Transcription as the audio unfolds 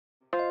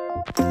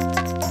Hello,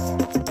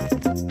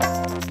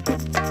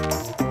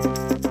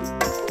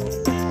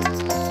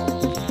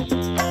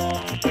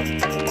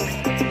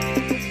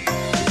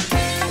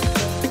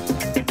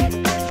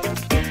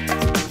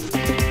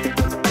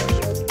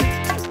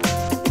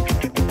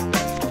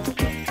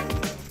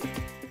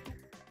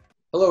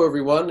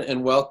 everyone,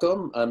 and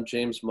welcome. I'm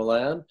James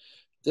Milan.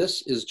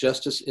 This is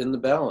Justice in the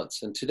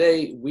Balance, and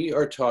today we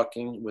are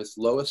talking with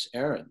Lois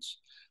Ahrens.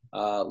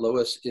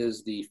 Lois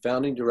is the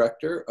founding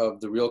director of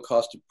the Real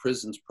Cost of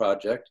Prisons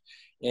Project,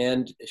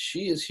 and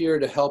she is here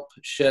to help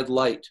shed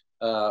light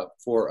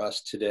for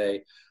us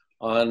today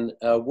on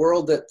a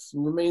world that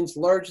remains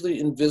largely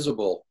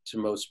invisible to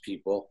most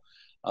people,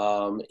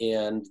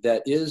 and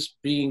that is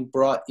being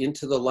brought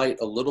into the light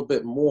a little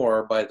bit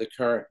more by the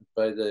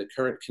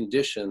current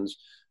conditions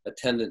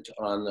attendant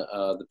on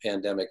the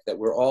pandemic that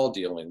we're all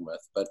dealing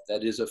with, but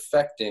that is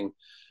affecting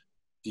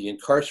the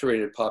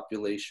incarcerated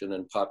population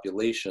and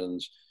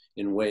populations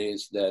in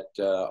ways that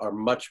are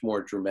much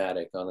more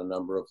dramatic on a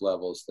number of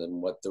levels than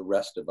what the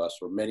rest of us,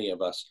 or many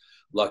of us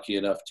lucky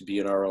enough to be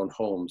in our own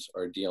homes,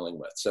 are dealing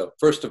with. So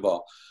first of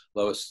all,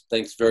 Lois,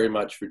 thanks very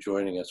much for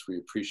joining us. We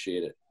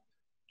appreciate it.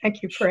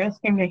 Thank you for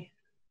asking me.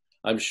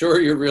 I'm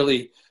sure you're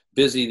really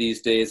busy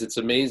these days. It's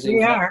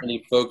amazing how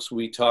many folks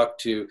we talk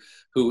to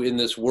who, in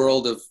this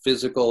world of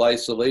physical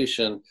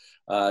isolation,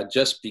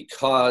 just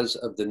because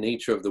of the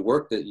nature of the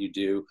work that you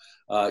do,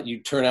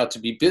 you turn out to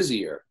be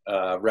busier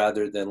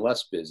rather than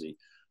less busy.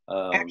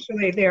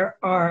 Actually, there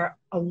are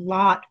a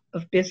lot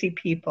of busy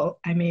people.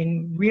 I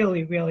mean,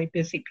 really, really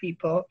busy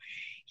people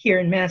here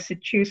in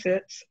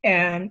Massachusetts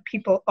and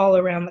people all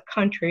around the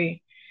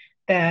country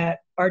that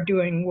are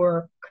doing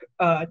work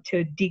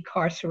to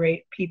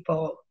decarcerate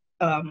people.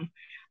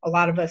 A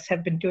lot of us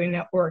have been doing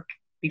that work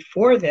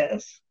before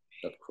this.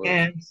 Of course.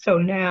 And so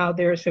now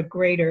there's a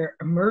greater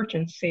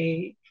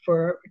emergency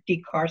for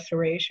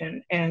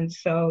decarceration. And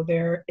so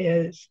there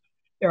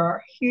are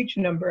a huge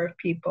number of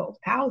people,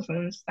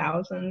 thousands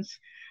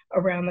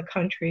around the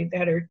country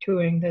that are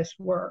doing this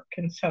work.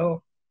 And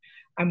so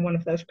I'm one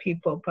of those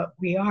people, but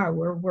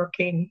we're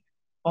working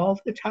all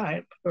the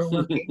time. We're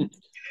working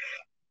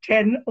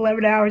 10,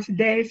 11 hours a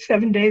day,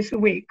 7 days a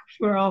week.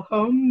 We're all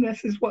home.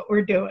 This is what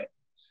we're doing.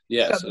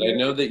 Yes, and I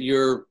know that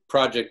your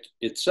project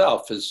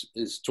itself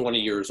is 20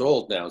 years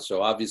old now, so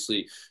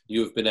obviously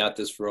you have been at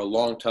this for a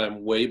long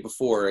time, way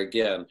before,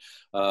 again,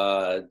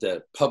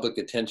 the public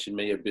attention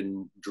may have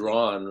been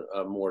drawn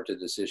more to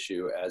this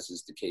issue, as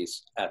is the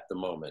case at the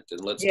moment.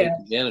 And let's take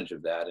advantage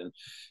of that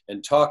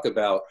and talk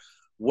about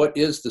what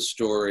is the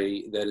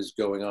story that is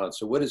going on.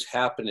 So what is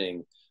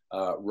happening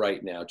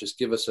right now? Just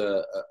give us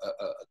a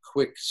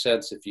quick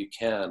sense, if you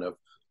can, of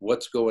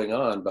what's going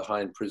on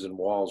behind prison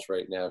walls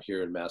right now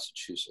here in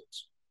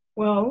Massachusetts.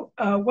 Well,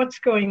 what's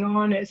going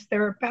on is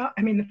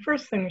the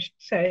first thing I should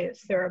say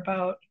is there are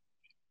about a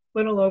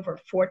little over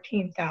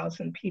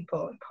 14,000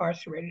 people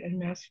incarcerated in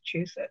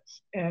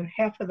Massachusetts, and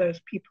half of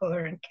those people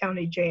are in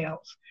county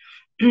jails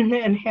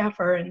and half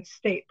are in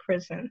state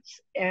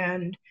prisons.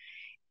 And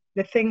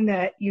the thing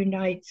that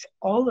unites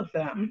all of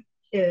them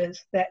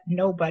is that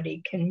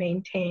nobody can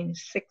maintain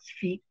 6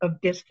 feet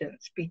of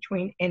distance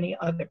between any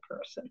other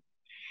person.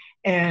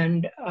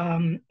 And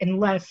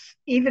unless,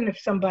 even if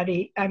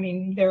somebody,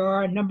 there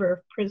are a number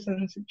of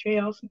prisons and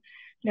jails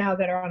now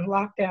that are on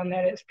lockdown,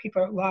 that is,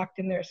 people are locked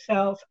in their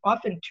cells,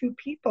 often 2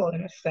 people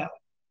in a cell.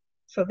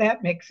 So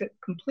that makes it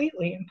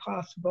completely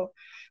impossible.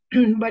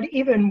 But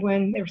even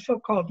when they're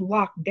so-called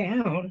locked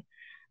down,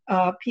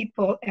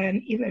 people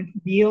and even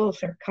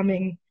meals are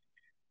coming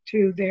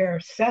to their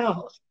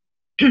cells.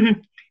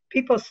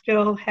 People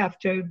still have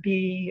to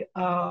be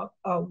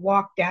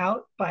walked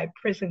out by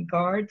prison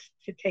guards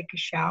to take a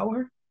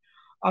shower.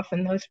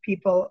 Often those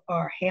people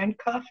are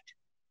handcuffed,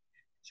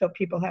 so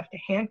people have to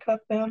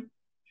handcuff them.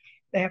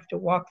 They have to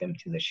walk them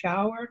to the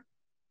shower.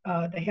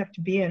 They have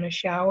to be in a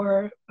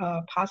shower,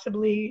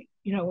 possibly,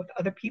 with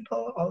other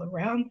people all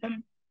around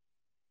them.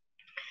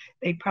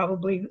 They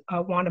probably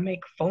want to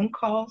make phone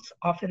calls.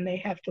 Often they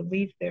have to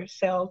leave their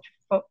cell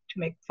to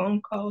make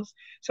phone calls.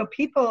 So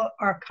people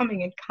are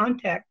coming in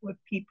contact with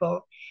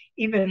people,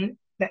 even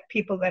that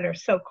people that are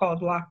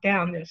so-called locked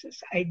down. There's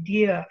this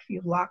idea, if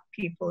you lock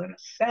people in a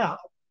cell,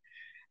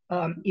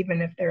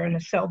 even if they're in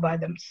a cell by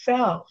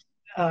themselves,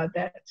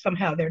 that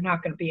somehow they're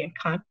not going to be in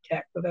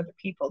contact with other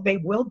people. They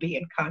will be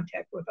in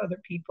contact with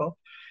other people.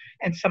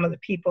 And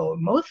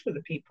most of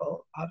the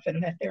people often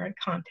that they're in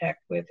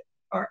contact with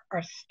are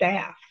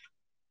staff.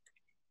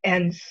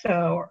 And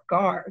so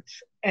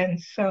guards. And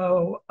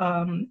so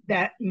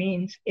that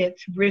means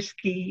it's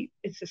risky.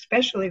 It's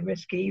especially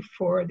risky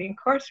for the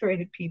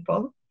incarcerated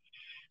people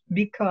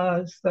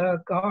because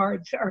the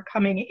guards are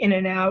coming in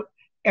and out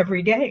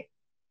every day.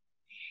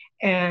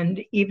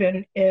 And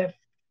even if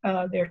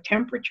their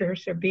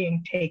temperatures are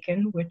being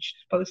taken, which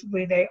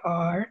supposedly they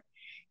are,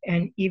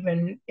 and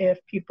even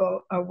if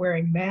people are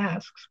wearing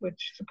masks,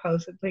 which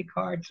supposedly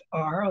guards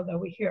are, although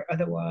we hear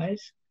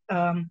otherwise,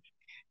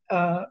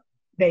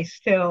 they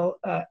still,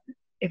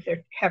 if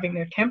they're having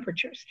their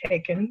temperatures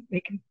taken,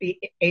 they can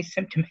be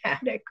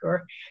asymptomatic,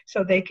 or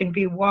so they can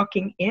be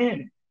walking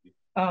in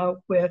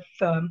with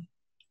the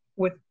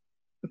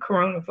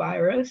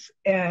coronavirus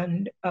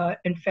and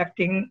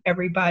infecting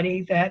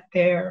everybody that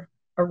they're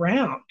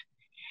around.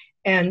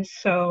 And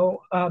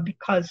so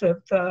because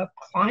of the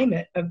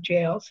climate of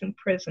jails and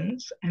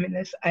prisons, I mean,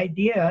 this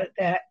idea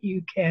that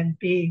you can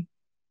be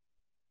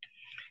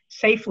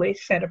safely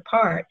set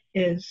apart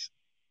is,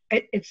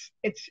 it's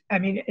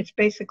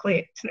basically,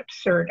 it's an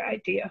absurd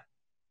idea.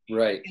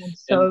 Right. And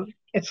so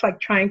it's like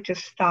trying to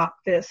stop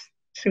this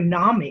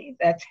tsunami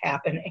that's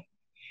happening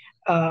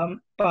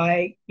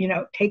by,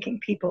 taking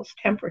people's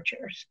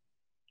temperatures.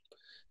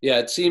 Yeah,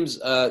 it seems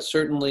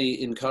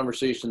certainly in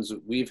conversations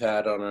that we've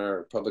had on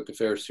our public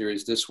affairs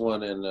series, this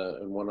one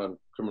and one on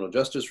criminal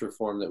justice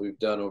reform that we've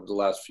done over the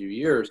last few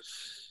years,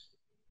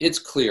 it's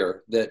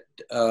clear that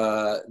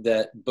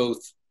that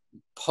both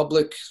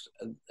public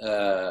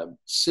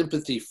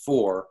sympathy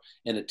for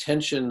and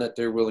attention that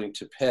they're willing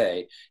to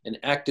pay and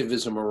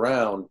activism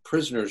around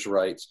prisoners'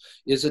 rights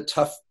is a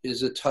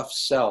tough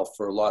sell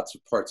for lots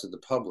of parts of the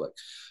public.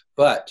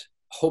 But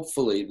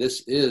hopefully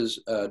this is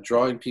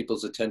drawing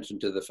people's attention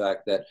to the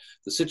fact that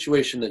the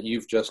situation that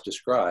you've just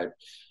described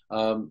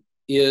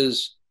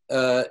is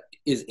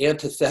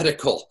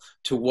antithetical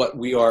to what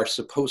we are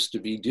supposed to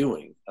be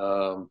doing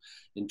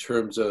in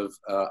terms of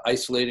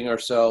isolating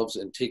ourselves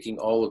and taking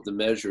all of the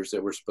measures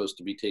that we're supposed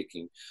to be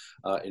taking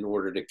in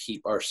order to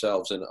keep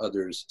ourselves and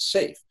others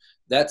safe.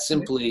 That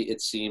simply,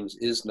 it seems,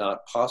 is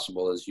not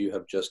possible, as you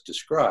have just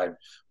described,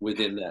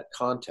 within that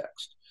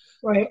context.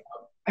 Right.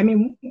 I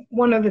mean,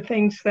 one of the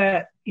things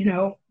that,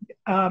 the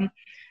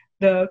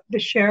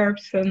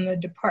sheriffs and the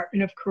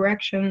Department of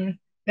Correction,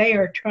 they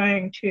are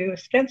trying to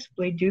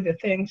ostensibly do the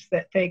things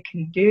that they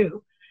can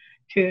do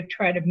to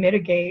try to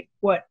mitigate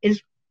what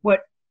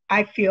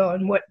I feel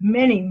and what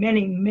many,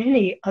 many,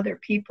 many other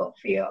people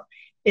feel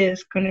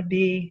is going to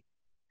be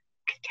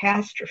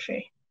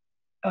catastrophe,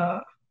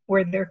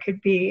 where there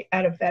could be,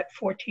 out of that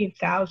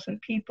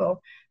 14,000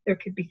 people, there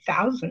could be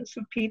thousands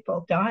of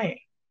people dying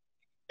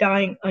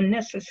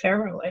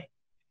unnecessarily,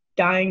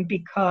 dying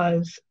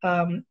because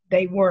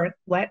they weren't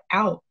let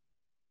out,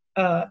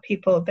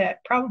 people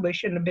that probably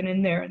shouldn't have been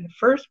in there in the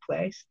first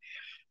place,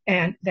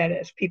 and that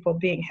is people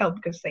being held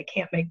because they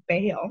can't make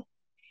bail,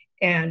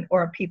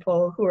 or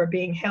people who are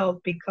being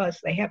held because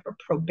they have a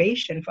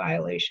probation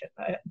violation,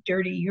 a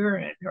dirty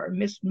urine or a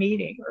missed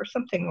meeting or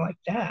something like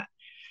that.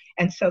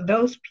 And so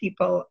those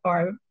people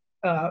are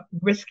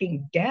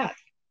risking death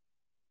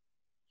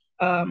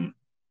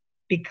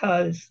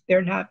because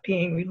they're not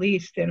being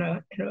released in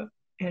a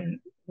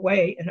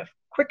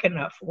quick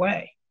enough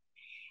way.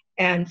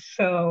 And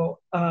so,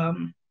 I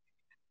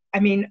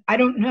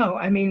don't know.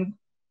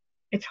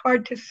 It's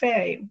hard to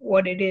say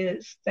what it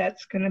is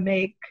that's going to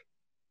make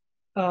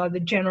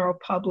the general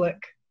public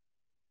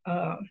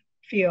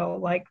feel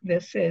like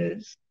this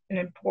is an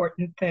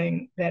important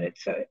thing, that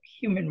it's a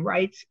human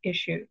rights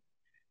issue,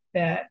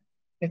 that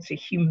it's a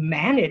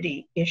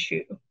humanity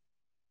issue.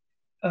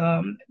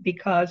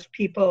 Because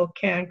people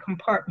can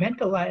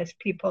compartmentalize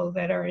people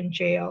that are in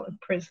jail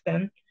and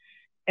prison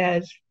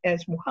as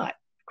what?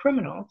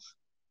 Criminals.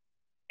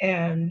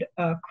 And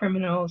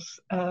criminals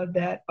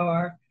that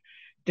are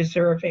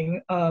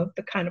deserving of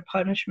the kind of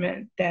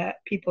punishment that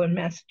people in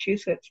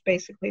Massachusetts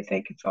basically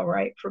think it's all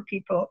right for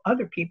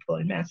other people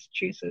in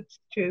Massachusetts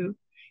to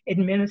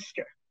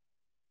administer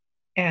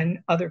and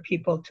other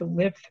people to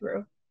live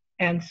through.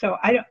 And so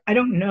I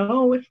don't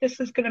know if this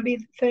is going to be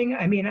the thing.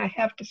 I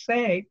have to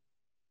say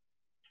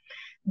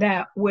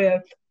that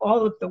with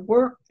all of the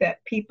work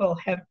that people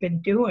have been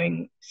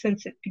doing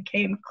since it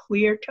became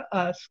clear to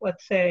us,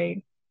 let's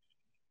say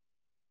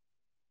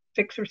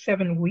 6 or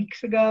 7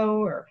 weeks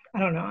ago, or I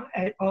don't know,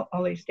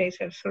 all these days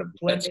have sort of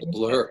blended. That's a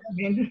blur.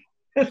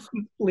 A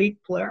complete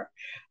blur.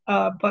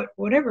 But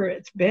whatever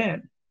it's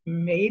been,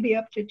 maybe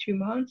up to 2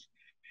 months,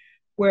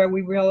 where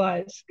we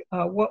realized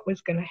what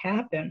was going to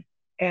happen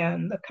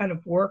and the kind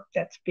of work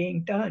that's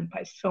being done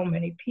by so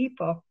many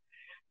people,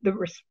 the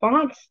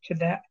response to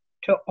that,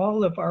 to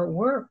all of our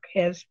work,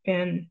 has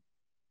been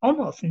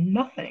almost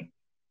nothing.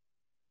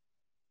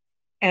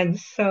 And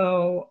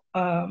so,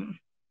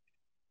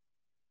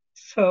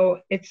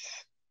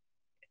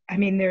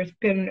 there's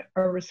been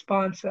a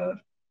response of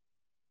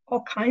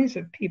all kinds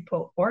of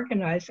people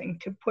organizing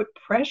to put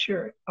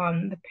pressure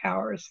on the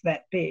powers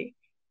that be.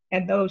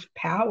 And those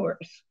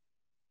powers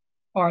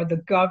are the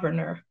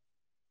governor,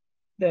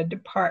 the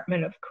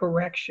Department of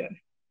Correction,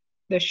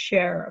 the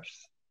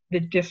sheriffs,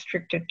 the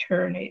district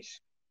attorneys,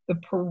 the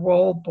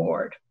parole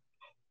board,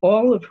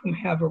 all of whom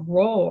have a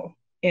role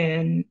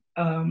in,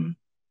 and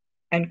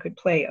could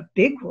play a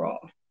big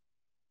role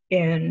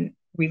in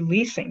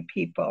releasing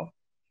people.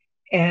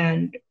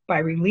 And by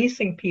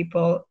releasing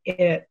people,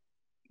 it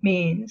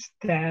means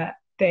that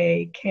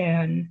they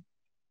can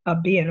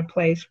be in a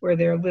place where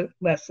they're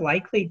less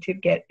likely to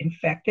get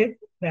infected,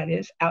 that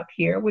is, out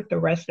here with the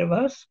rest of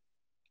us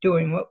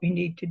doing what we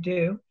need to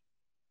do.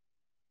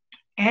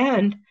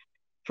 And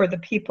for the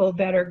people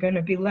that are going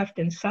to be left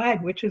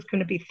inside, which is going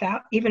to be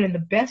even in the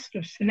best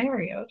of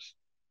scenarios,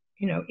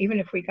 even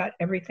if we got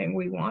everything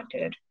we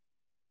wanted,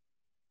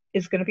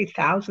 is going to be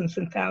thousands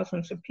and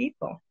thousands of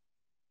people.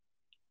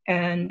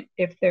 And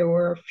if there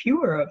were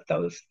fewer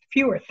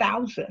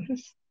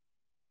thousands,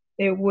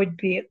 there would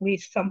be at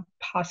least some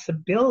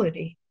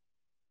possibility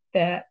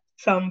that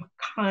some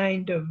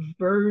kind of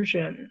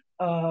version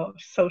of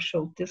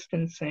social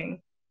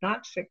distancing,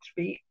 not 6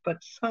 feet, but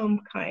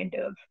some kind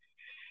of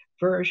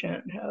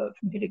version of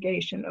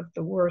mitigation of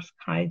the worst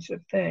kinds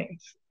of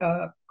things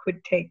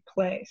could take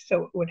place.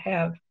 So it would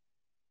have,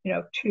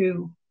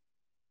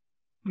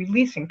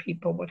 releasing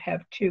people would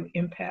have two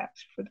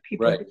impacts for the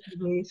people Right.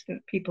 who released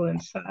and people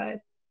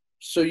inside.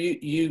 So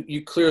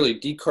you clearly,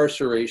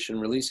 decarceration,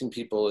 releasing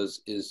people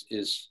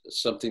is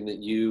something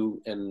that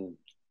you and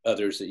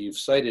others that you've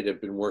cited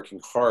have been working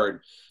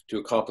hard to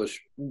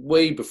accomplish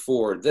way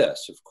before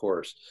this, of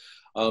course.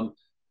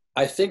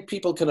 I think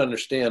people can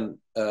understand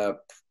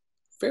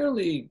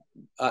fairly,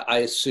 I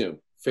assume,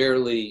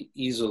 fairly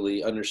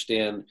easily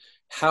understand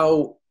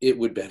how it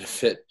would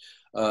benefit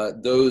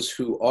those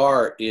who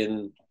are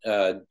in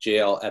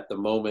jail at the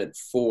moment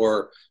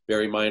for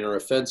very minor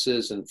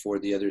offenses and for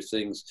the other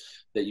things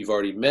that you've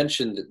already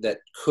mentioned that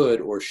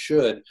could or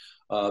should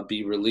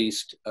be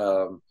released,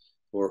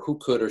 or who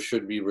could or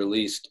should be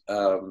released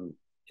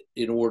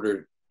in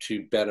order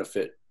to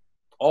benefit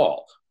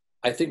all.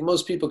 I think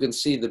most people can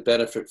see the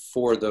benefit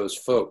for those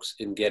folks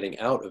in getting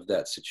out of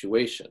that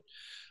situation.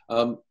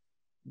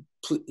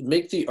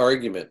 Make the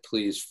argument,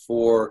 please,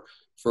 for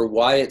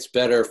why it's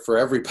better for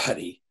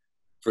everybody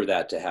for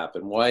that to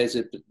happen. Why is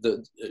it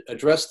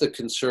address the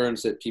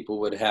concerns that people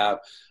would have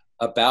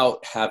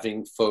about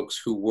having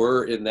folks who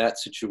were in that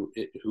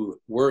who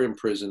were in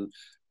prison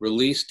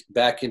released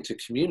back into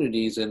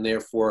communities and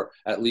therefore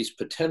at least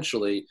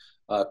potentially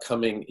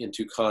coming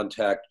into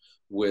contact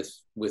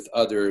with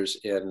others,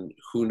 and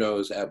who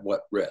knows at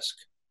what risk.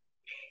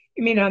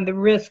 You mean on the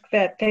risk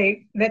that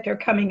they're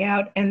coming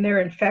out and they're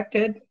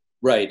infected?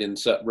 Right, and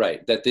so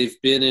right, that they've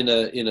been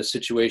in a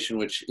situation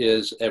which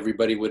is,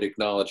 everybody would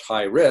acknowledge,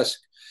 high risk,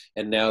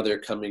 and now they're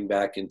coming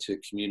back into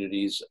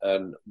communities,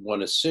 and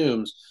one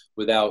assumes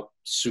without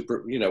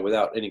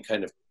without any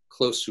kind of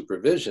close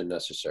supervision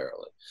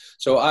necessarily.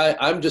 So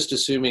I'm just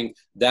assuming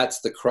that's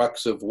the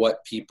crux of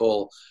what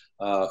people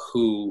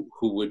who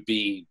would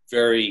be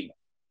very,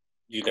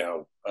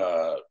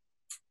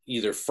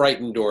 either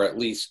frightened or at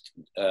least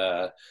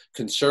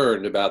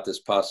concerned about this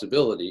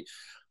possibility.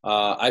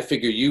 I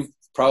figure you've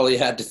probably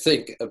had to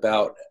think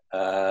about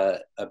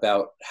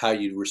how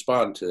you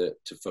respond to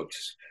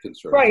folks'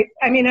 concerns. Right.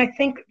 I mean, I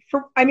think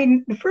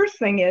the first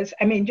thing is,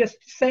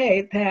 just to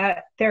say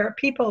that there are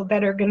people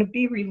that are going to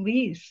be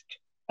released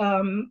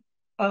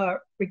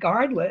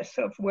regardless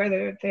of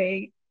whether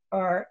they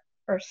are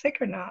sick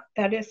or not.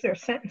 That is, their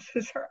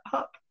sentences are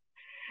up,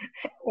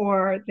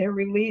 or they're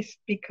released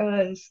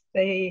because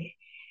they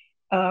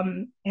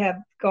have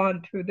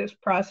gone through this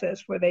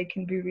process where they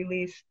can be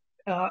released,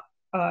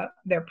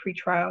 their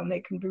pretrial, and they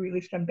can be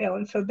released on bail.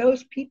 And so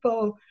those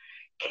people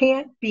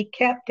can't be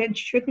kept and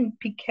shouldn't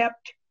be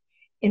kept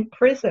in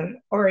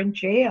prison or in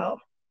jail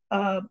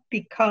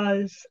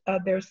because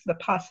there's the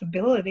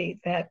possibility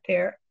that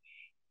they're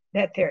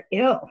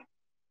ill.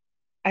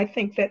 I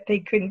think that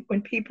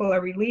when people are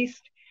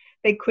released,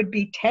 they could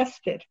be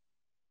tested.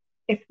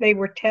 If they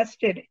were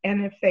tested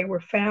and if they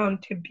were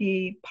found to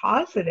be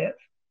positive,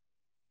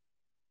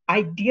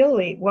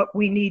 ideally what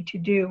we need to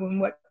do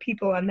and what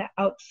people on the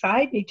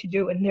outside need to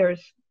do, and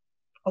there's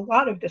a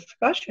lot of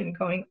discussion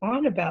going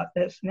on about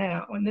this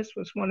now, and this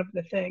was one of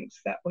the things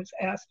that was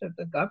asked of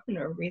the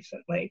governor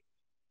recently,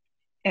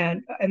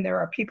 and there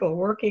are people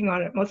working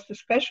on it, most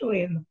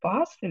especially in the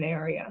Boston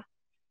area,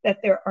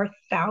 that there are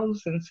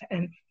thousands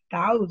and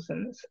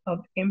thousands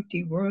of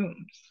empty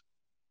rooms.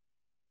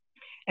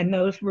 And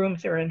those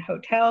rooms are in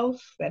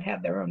hotels that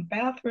have their own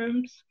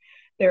bathrooms.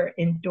 They're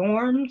in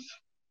dorms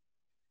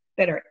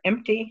that are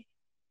empty.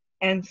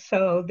 And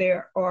so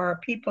there are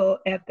people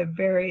at the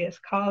various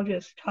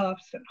colleges,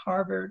 Tufts and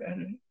Harvard,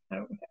 and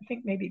I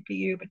think maybe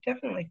BU, but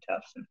definitely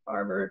Tufts and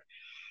Harvard,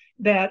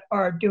 that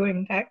are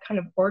doing that kind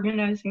of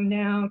organizing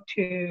now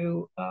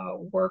to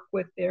work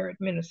with their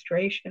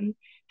administration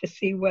to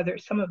see whether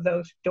some of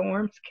those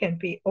dorms can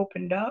be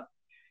opened up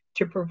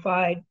to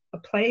provide a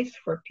place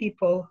for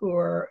people who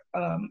are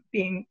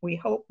we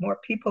hope more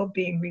people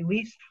being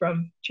released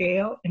from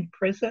jail and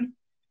prison,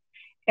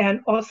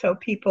 and also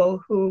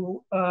people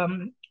who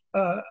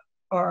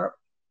are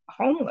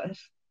homeless.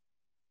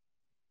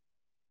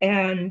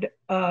 And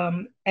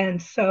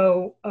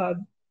so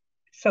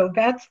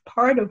that's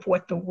part of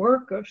what the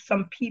work of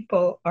some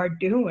people are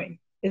doing,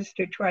 is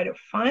to try to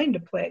find a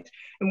place.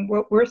 And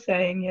what we're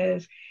saying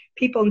is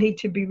people need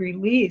to be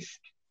released.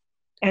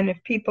 And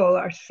if people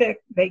are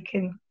sick, they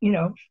can,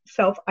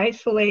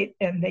 self-isolate,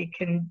 and they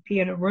can be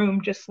in a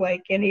room just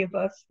like any of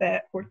us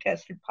that were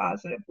tested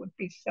positive would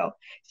be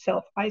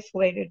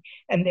self-isolated.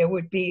 And there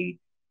would be,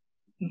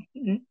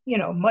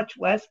 much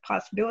less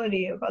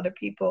possibility of other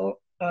people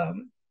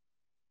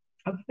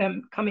of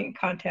them coming in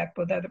contact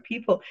with other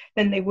people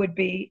than they would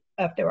be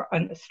if they were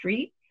on the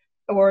street,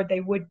 or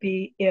they would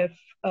be if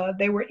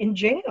they were in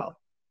jail,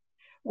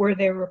 where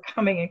they were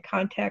coming in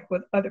contact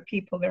with other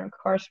people they're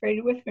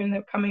incarcerated with, and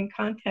they're coming in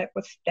contact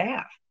with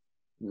staff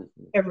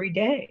every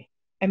day.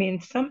 I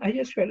mean, I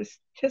just read a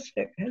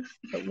statistic, I have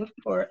to look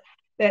for it,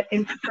 that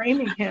in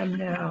Framingham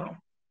now,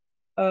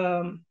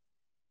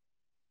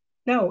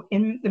 no,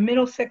 in the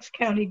Middlesex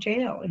County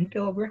Jail in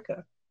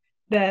Billerica,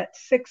 that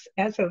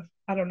as of,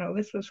 I don't know,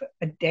 this was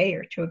a day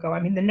or two ago. I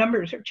mean, the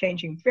numbers are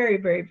changing very,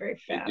 very, very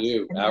fast. They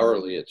do.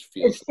 Hourly, it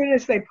feels. As soon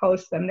as they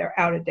post them, they're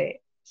out of date.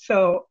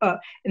 So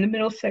in the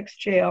Middlesex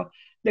jail,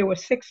 there were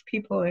 6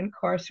 people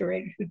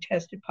incarcerated who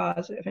tested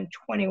positive and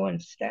 21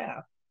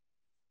 staff.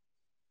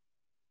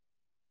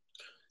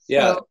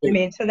 Yeah. So, I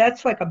mean, so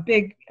that's like a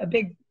big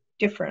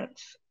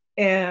difference.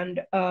 And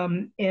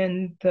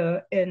in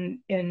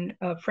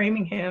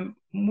Framingham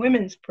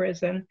Women's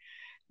Prison,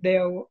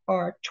 there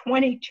are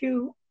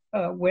 22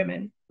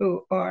 women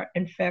who are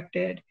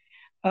infected,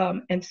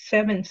 and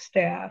 7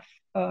 staff,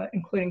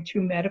 including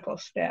 2 medical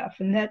staff.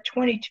 And that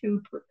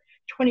 22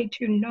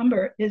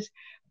 number is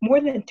more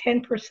than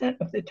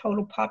 10% of the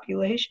total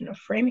population of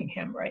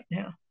Framingham right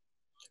now.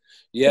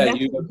 Yeah,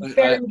 so that's a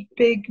very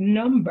big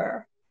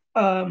number.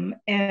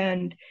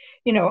 And,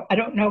 you know, I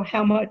don't know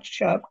how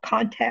much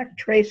contact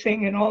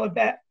tracing and all of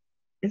that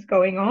is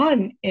going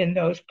on in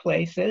those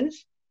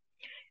places,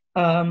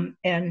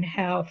 and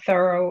how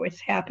thorough it's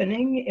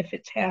happening, if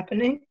it's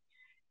happening,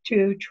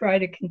 to try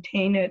to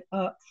contain it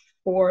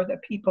for the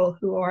people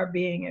who are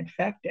being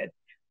infected.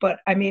 But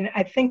I mean,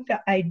 I think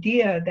the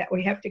idea that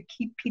we have to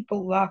keep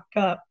people locked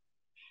up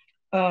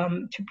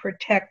to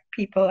protect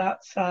people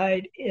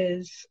outside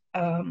is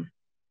an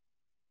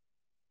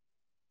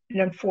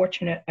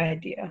unfortunate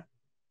idea.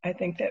 I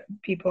think that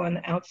people on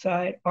the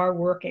outside are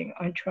working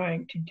on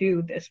trying to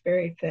do this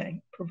very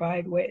thing,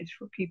 provide ways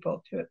for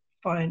people to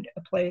find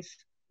a place,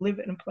 live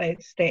in a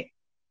place, stay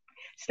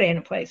in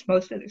a place.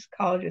 Most of these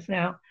colleges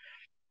now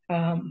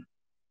have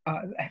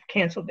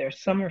canceled their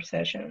summer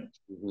sessions.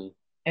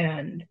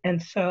 And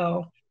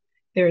so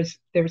there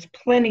are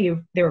plenty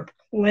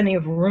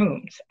of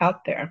rooms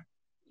out there.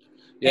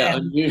 Yeah,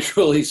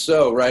 unusually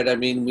so, right? I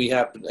mean, we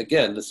have,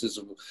 again, this is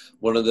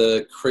one of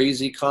the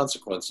crazy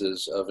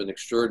consequences of an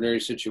extraordinary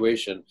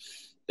situation,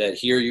 that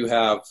here you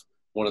have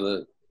one of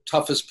the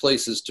toughest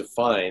places to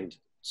find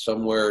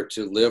somewhere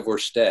to live or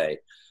stay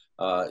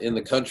in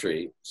the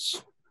country.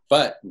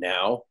 But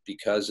now,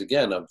 because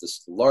again of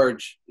this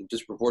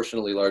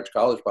disproportionately large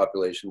college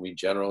population we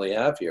generally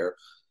have here,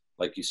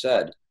 like you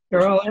said,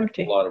 they're all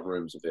empty. A lot of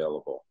rooms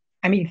available.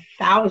 I mean,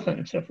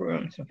 thousands of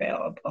rooms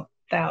available.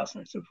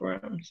 Thousands of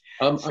rooms.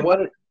 I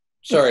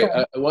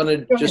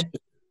wanted just to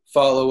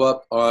follow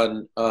up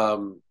on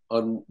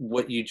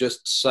what you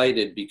just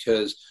cited,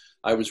 because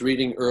I was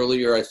reading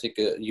earlier, I think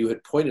you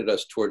had pointed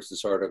us towards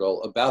this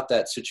article about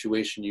that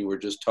situation you were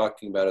just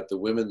talking about at the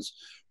women's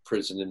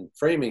prison in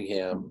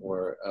Framingham,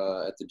 or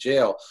at the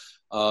jail,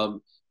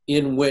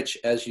 in which,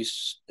 as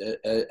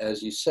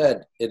you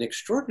said, an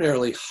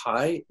extraordinarily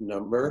high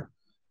number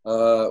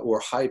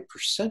or high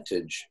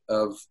percentage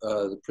of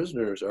the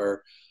prisoners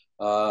are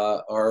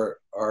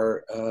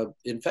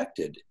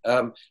infected.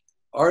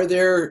 Are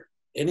there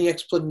any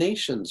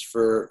explanations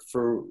for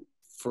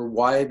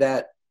why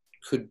that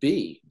could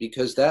be?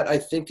 Because that, I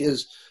think,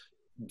 is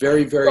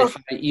very, very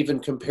high, even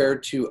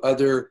compared to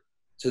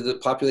the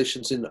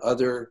populations in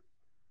other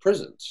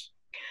prisons.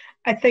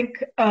 I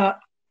think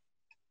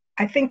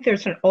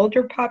there's an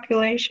older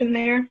population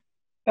there.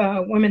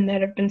 Women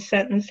that have been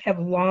sentenced have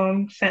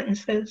long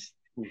sentences,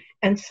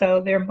 and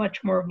so they're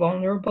much more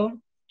vulnerable,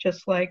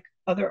 just like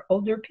other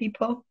older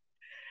people.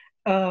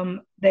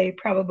 They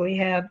probably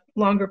have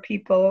longer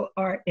people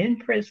are in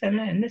prison,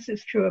 and this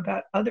is true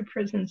about other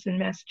prisons in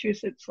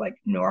Massachusetts, like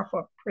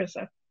Norfolk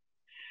Prison,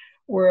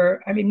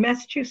 where, I mean,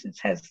 Massachusetts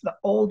has the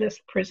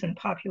oldest prison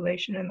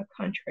population in the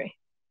country.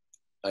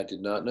 I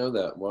did not know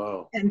that.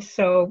 Wow. And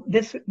so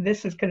this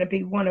is going to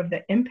be one of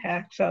the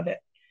impacts of it,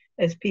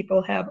 as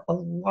people have a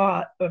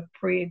lot of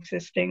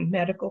pre-existing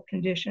medical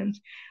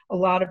conditions. A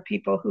lot of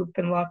people who've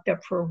been locked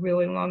up for a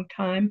really long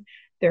time,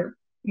 their,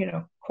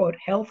 quote,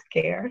 health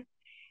care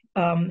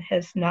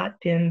has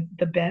not been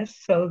the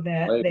best, so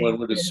that one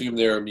would assume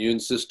their immune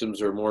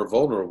systems are more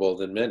vulnerable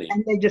than many.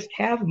 And they just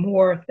have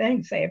more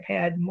things. They have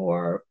had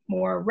more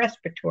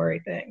respiratory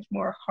things,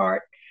 more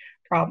heart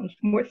problems,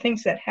 more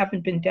things that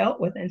haven't been dealt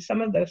with. And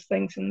some of those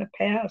things in the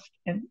past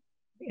and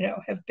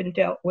have been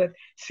dealt with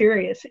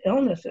serious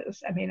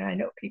illnesses. I mean, I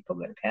know people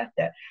that have had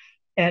that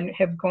and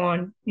have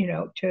gone,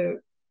 to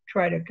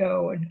try to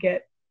go and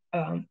get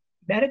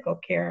medical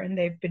care, and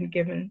they've been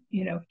given,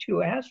 2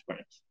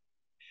 aspirins.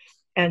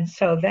 And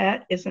so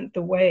that isn't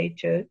the way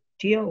to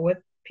deal with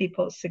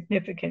people's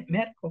significant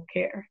medical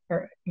care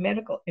or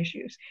medical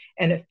issues.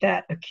 And if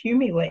that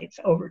accumulates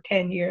over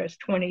 10 years,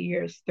 20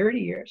 years, 30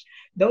 years,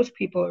 those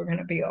people are going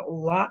to be a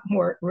lot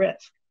more at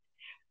risk.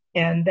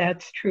 And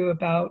that's true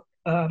about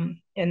the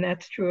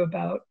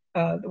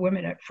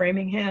women at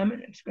Framingham,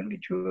 and it's going to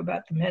be true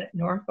about the men at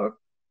Norfolk.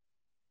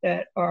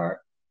 that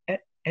are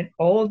an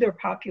older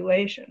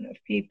population of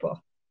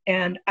people.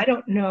 And I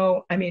don't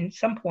know, I mean,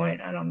 some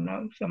point, I don't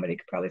know, somebody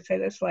could probably say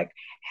this, like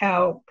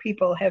how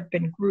people have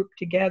been grouped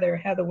together,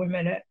 how the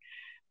women at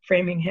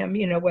Framingham,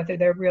 whether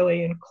they're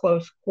really in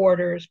close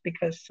quarters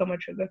because so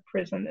much of the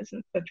prison is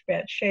in such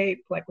bad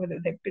shape, like whether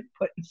they've been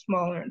put in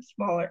smaller and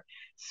smaller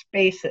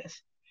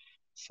spaces.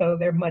 So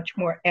they're much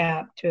more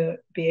apt to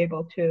be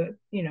able to,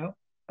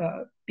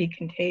 be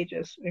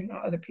contagious.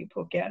 Other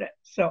people get it.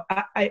 So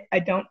I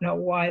don't know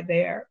why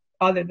they're,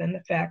 other than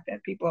the fact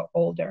that people are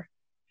older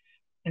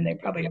and they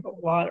probably have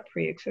a lot of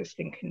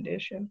pre-existing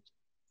conditions.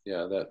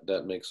 Yeah,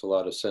 that makes a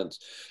lot of sense.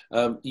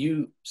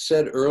 You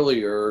said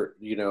earlier,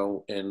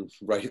 and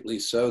rightly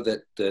so,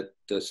 that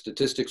the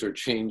statistics are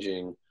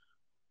changing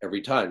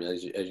every time.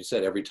 As you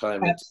said, every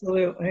time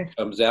Absolutely. it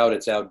comes out,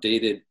 it's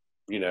outdated,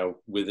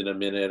 within a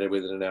minute or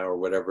within an hour,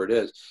 whatever it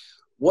is.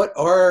 What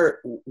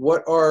are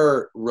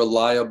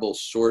reliable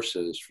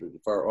sources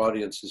if our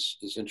audience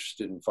is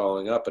interested in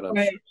following up, and I'm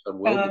sure some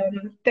will be.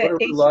 What are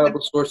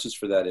reliable sources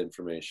for that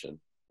information?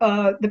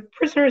 The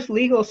Prisoners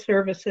Legal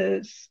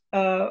Services,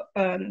 on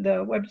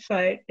the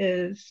website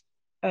is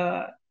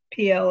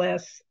plsma.org,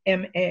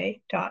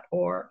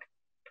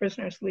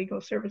 Prisoners Legal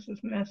Services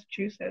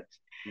Massachusetts.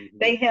 Mm-hmm.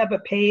 They have a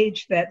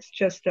page that's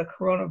just a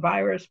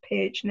coronavirus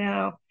page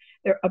now.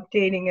 They're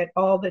updating it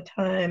all the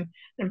time.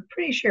 I'm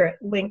pretty sure it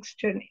links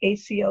to an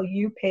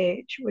ACLU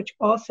page, which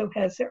also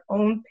has their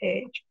own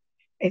page,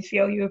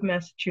 ACLU of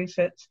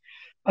Massachusetts,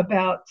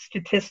 about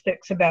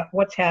statistics about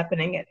what's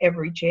happening at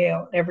every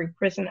jail, every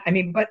prison. I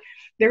mean, but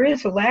there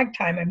is a lag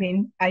time. I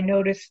mean, I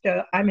noticed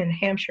I'm in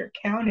Hampshire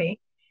County,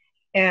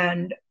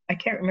 and I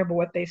can't remember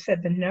what they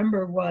said the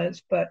number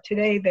was, but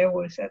today there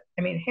was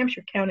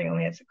Hampshire County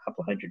only has a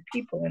couple hundred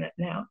people in it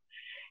now.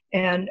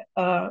 And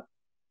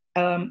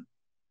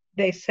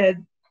they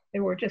said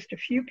there were just a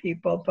few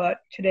people,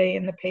 but today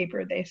in the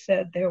paper they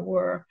said there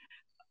were,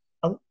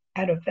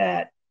 out of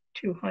that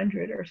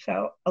 200 or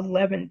so,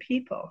 11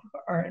 people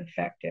are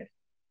infected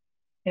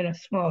in a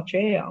small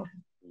jail.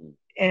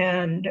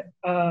 And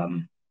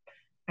I'm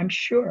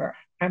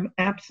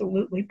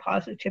absolutely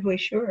positively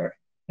sure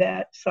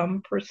that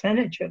some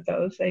percentage of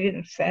those, they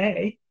didn't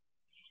say,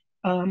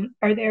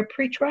 are there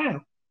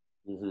pre-trial.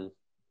 Mm-hmm.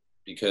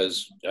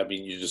 Because,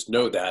 you just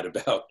know that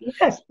about.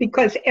 Yes,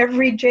 because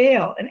every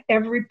jail and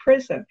every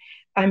prison,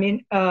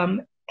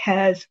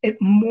 has it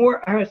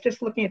more. I was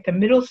just looking at the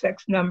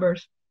Middlesex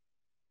numbers.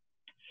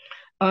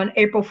 On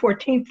April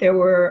 14th, there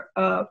were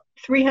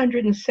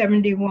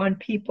 371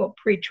 people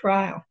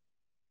pre-trial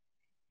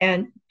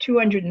and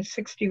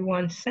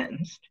 261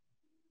 sentenced.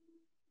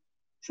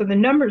 So the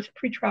numbers of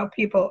pre-trial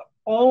people are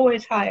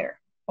always higher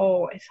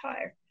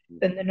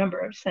than the number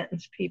of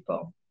sentenced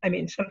people.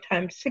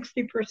 Sometimes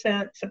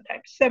 60%,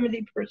 sometimes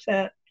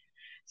 70%.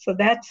 So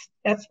that's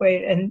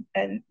way.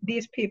 And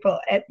these people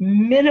at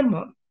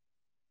minimum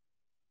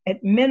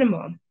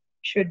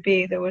should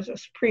be. There was a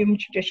Supreme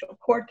Judicial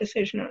Court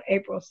decision on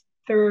April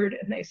 3rd,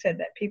 and they said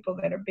that people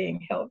that are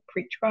being held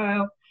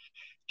pre-trial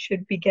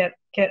should get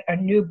a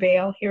new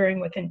bail hearing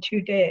within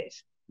 2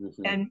 days.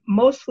 Mm-hmm. And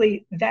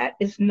mostly that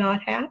is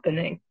not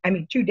happening.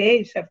 2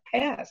 days have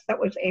passed. That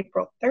was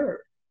April 3rd.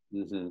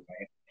 Mm-hmm.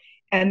 Right?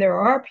 And there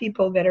are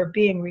people that are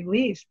being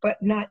released, but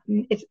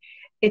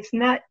it's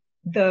not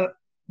the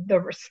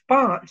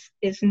response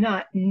is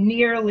not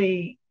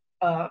nearly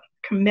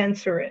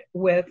commensurate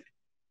with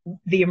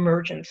the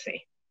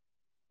emergency.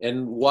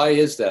 And why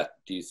is that,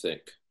 do you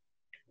think?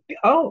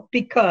 Oh,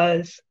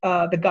 because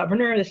the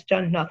governor has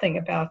done nothing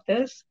about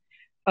this.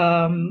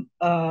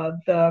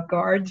 The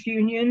guards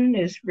union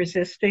is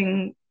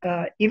resisting,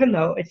 even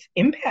though it's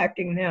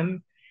impacting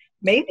them.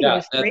 Maybe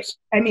yeah,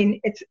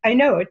 I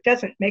know it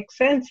doesn't make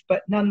sense,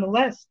 but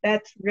nonetheless,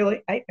 that's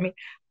really,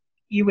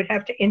 you would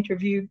have to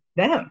interview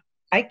them.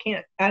 I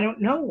don't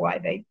know why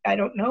they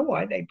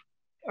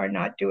are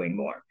not doing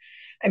more.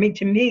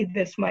 To me,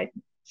 this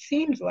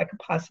seems like a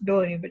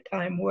possibility of a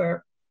time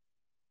where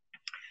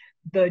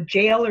the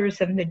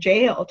jailers and the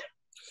jailed.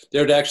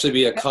 There'd actually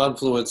be a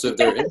confluence of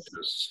their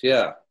interests.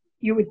 Yeah.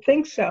 You would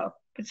think so.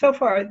 But so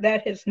far,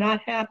 that has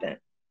not happened.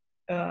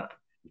 The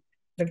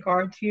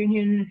guards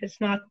union has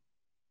not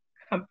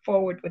come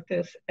forward with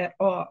this at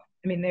all.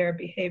 They're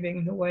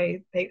behaving the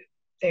way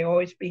they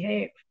always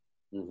behave.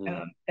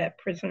 Mm-hmm. That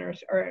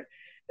prisoners are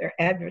their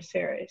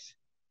adversaries,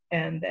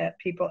 and that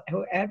people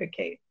who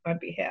advocate on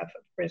behalf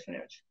of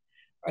prisoners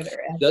are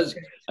their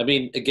adversaries.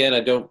 Again, I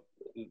don't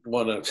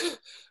want to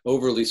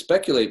overly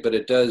speculate, but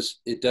it does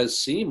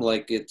seem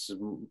like it's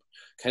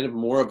kind of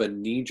more of a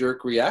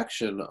knee-jerk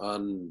reaction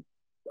on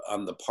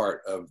the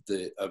part of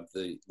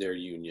their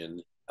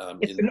union.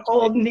 It's an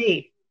old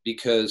knee.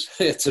 Because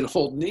it's an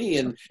old knee,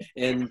 and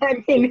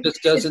it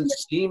just doesn't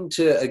seem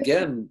to,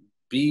 again,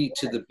 be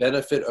to the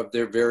benefit of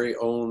their very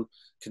own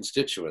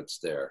constituents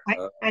there.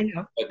 I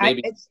know. But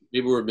maybe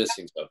we're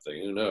missing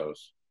something. Who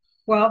knows?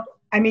 Well,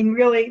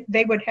 really,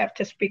 they would have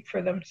to speak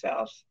for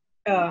themselves.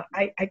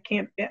 I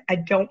can't. I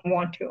don't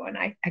want to, and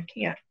I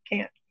can't.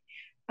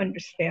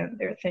 understand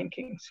their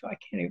thinking, so I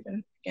can't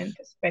even begin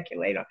to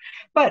speculate on.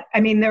 But I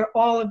mean,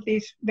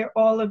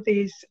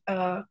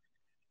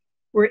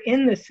 we're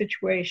in this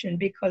situation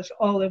because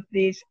all of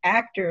these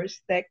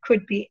actors that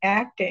could be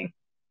acting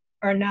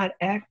are not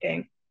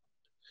acting.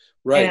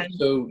 Right. And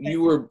So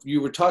you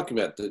were talking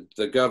about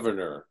the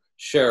governor,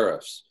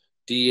 sheriffs,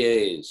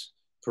 DAs,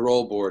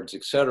 parole boards,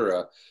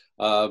 etc.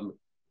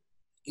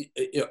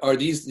 Are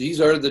these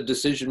are the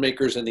decision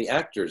makers and the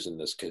actors in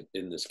this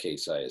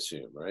case, I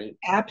assume, right?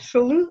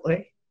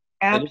 absolutely,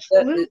 And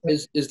absolutely.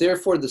 is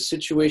therefore the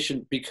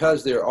situation,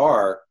 because there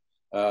are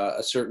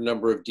a certain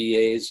number of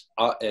DAs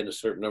and a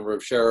certain number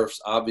of sheriffs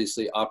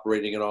obviously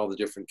operating in all the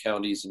different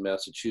counties in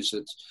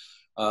Massachusetts,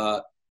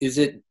 is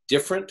it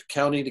different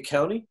county to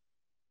county?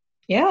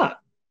 Yeah,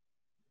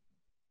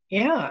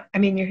 yeah. I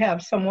mean, you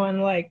have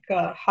someone like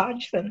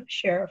Hodgson,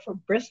 sheriff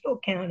of Bristol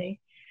County,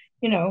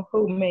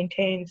 who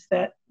maintains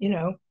that,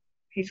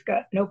 he's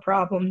got no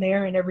problem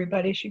there and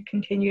everybody should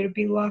continue to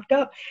be locked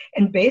up.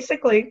 And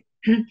basically,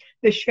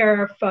 the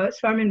sheriff, so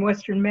I'm in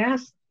Western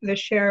Mass, the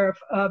sheriff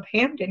of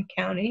Hampden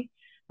County,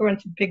 who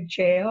runs a big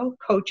jail,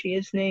 Coachy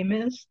his name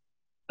is,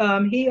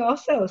 he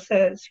also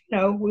says,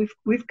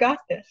 we've got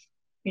this.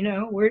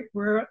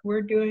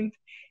 We're doing,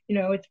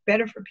 it's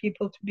better for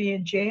people to be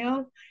in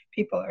jail.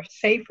 People are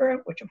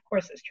safer, which of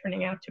course is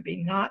turning out to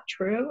be not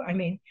true. I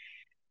mean,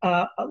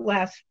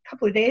 last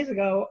couple of days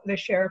ago, the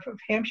sheriff of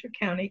Hampshire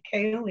County,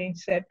 Kayleen,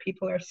 said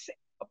people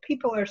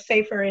are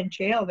safer in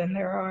jail than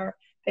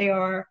they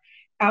are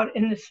out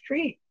in the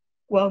street.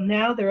 Well,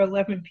 now there are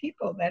 11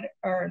 people that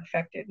are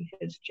infected in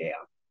his jail.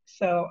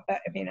 So, I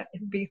mean,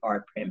 it'd be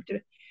hard for him to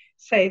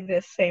say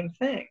this same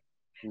thing.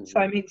 Mm-hmm. So,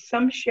 I mean,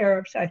 some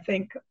sheriffs, I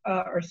think,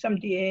 or some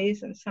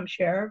DAs and some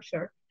sheriffs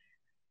are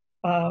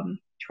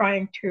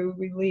trying to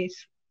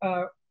release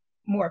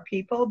more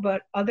people,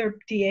 but other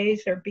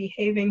DAs are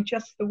behaving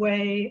just the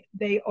way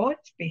they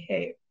ought to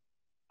behave.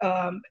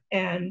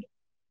 And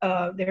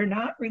they're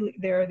not really,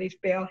 there are these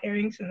bail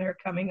hearings and they're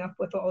coming up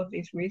with all of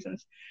these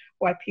reasons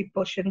why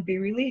people shouldn't be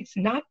released.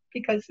 Not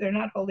because they're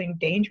not holding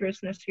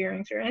dangerousness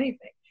hearings or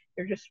anything.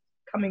 They're just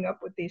coming up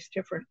with these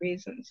different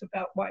reasons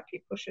about why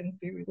people shouldn't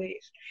be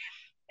released.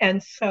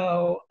 And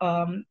so,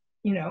 and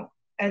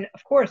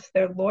of course,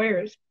 their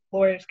lawyers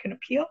can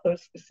appeal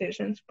those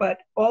decisions, but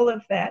all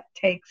of that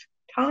takes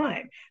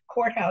time.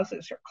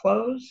 Courthouses are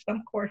closed.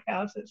 Some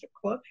courthouses are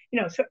closed.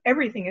 So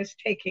everything is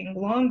taking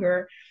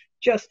longer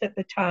just at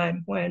the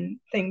time when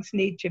things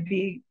need to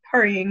be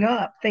hurrying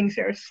up. Things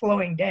are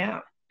slowing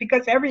down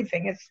because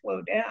everything is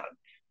slowed down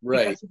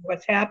because of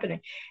what's happening.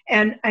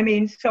 And I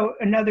mean, so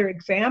another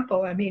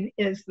example,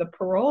 is the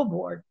parole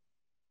board.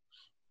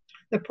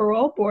 The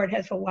parole board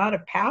has a lot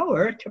of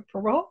power to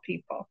parole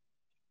people.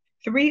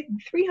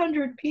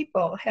 300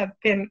 people have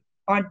been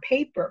on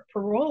paper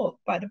paroled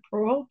by the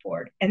parole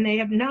board, and they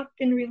have not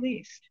been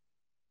released.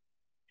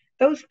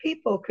 Those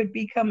people could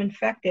become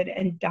infected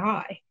and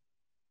die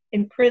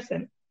in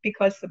prison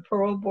because the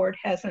parole board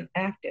hasn't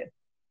acted.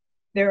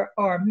 There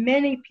are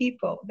many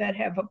people that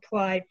have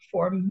applied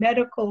for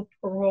medical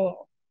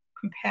parole,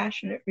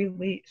 compassionate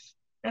release.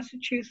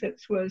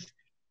 Massachusetts was,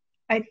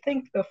 I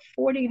think, the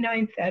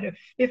 49th out of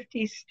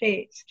 50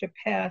 states to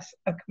pass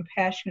a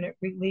compassionate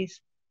release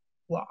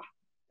law.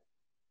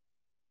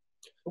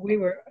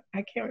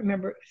 I can't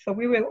remember, so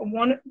we were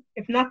one,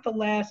 if not the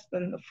last,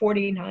 then the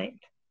 49th.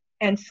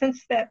 And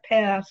since that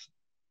passed,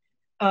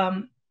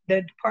 the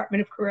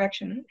Department of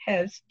Correction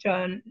has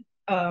done,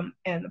 and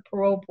the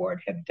parole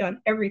board have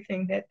done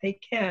everything that they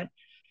can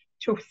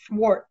to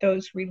thwart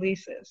those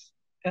releases.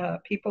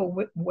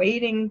 People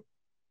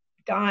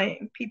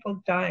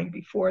people dying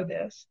before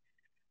this,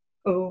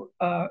 who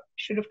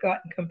should have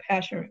gotten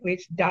compassionate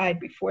release, died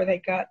before they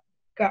got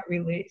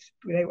released.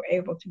 They were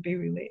able to be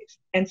released.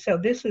 And so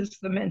this is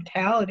the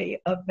mentality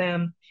of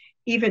them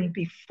even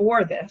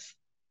before this.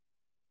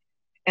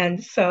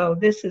 And so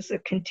this is a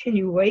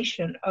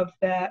continuation of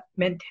that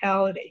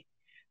mentality,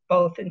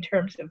 both in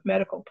terms of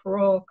medical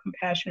parole,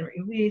 compassionate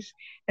release,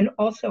 and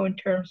also in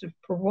terms of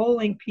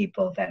paroling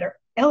people that are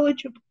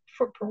eligible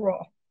for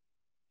parole.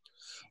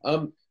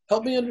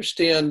 Help me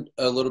understand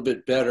a little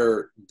bit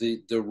better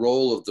the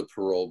role of the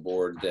parole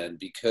board then,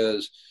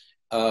 because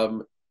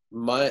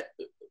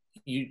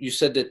you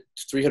said that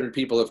 300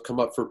 people have come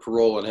up for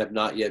parole and have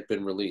not yet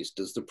been released.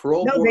 Does the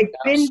parole board? No, they've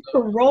been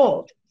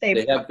paroled.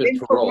 They have been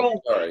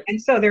paroled. Sorry.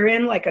 And so they're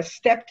in like a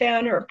step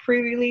down or a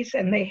pre-release,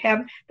 and they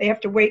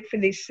have to wait for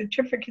these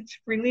certificates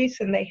of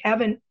release, and they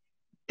haven't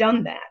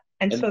done that.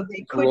 And so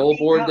they could parole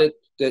board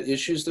that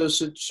issues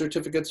those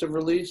certificates of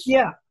release?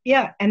 Yeah.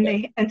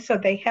 And so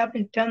they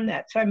haven't done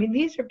that. So I mean,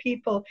 these are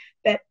people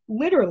that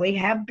literally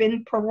have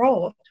been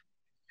paroled,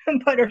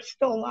 but are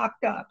still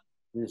locked up.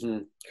 Mm-hmm.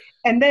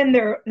 And then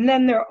there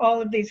are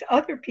all of these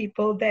other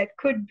people that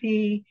could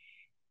be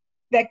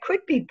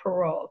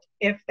paroled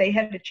if they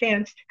had a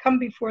chance to come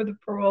before the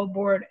parole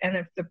board, and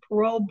if the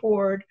parole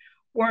board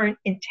weren't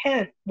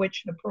intent,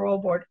 which the parole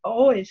board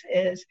always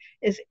is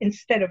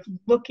instead of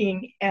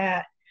looking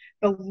at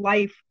the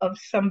life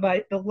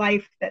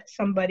that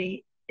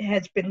somebody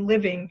has been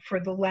living for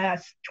the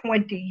last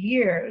 20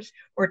 years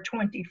or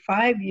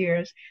 25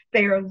 years.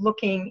 They are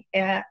looking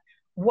at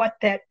what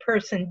that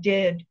person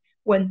did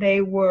when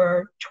they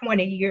were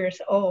 20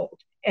 years old,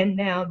 and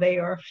now they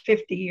are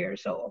 50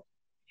 years old.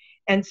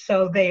 And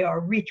so they are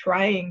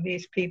retrying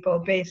these people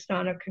based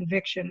on a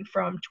conviction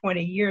from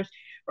 20 years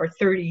or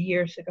 30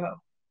 years ago.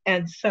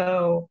 And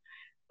so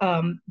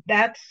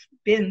that's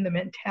been the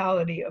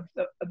mentality of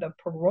the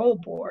parole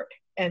board.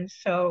 And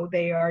so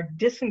they are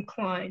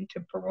disinclined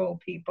to parole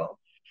people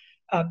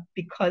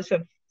because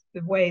of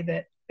the way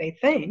that they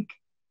think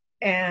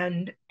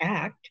and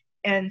act.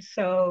 And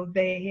so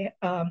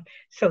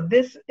so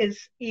this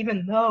is,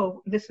 even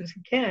though this is,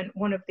 again,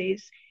 one of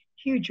these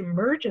huge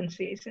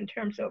emergencies in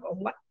terms of a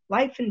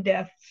life and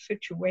death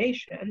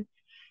situation,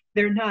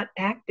 they're not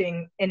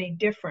acting any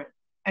different.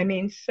 I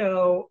mean,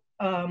 so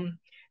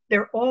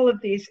there are all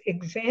of these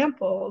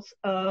examples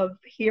of,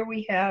 here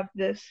we have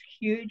this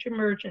huge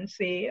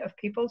emergency of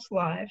people's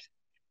lives,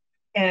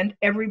 and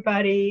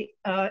everybody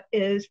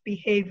is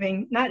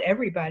behaving, not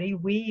everybody,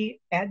 we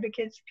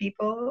advocates,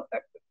 people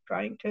are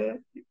trying to,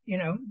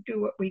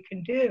 do what we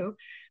can do,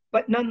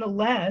 but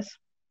nonetheless,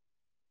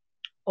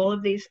 all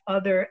of these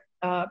other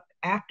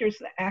actors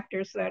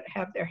that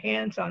have their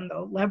hands on the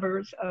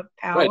levers of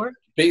power. Right.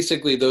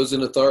 Basically, those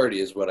in authority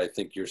is what I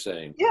think you're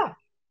saying. Yeah.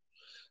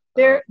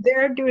 They're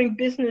doing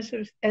business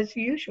as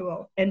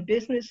usual, and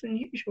business as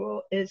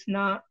usual is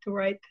not the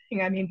right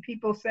thing. I mean,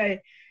 people say,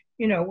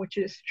 which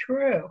is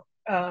true,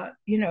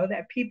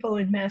 that people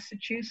in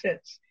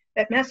Massachusetts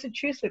does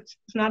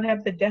not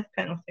have the death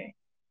penalty.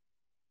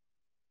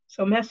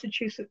 So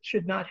Massachusetts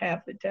should not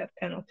have the death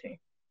penalty.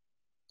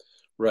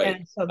 Right.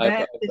 And so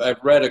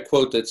I've read a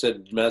quote that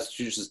said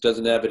Massachusetts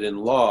doesn't have it in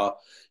law.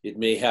 It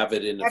may have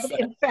it in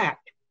effect. In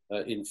fact.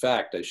 In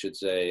fact, I should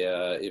say,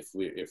 if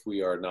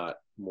we are not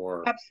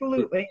more.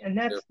 Absolutely, and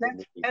that's where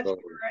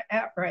we're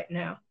at right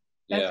now.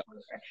 Yeah.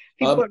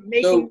 People are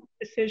making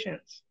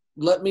decisions.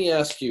 Let me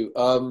ask you.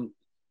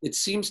 It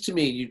seems to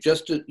me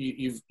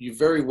you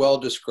very well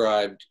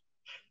described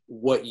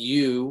what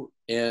you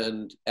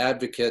and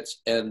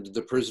advocates and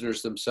the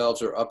prisoners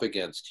themselves are up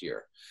against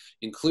here,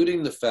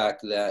 including the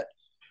fact that,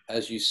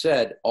 as you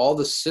said, all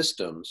the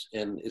systems,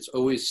 and it's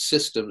always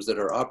systems that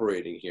are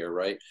operating here,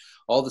 right?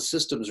 All the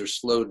systems are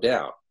slowed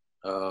down,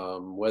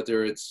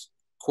 whether it's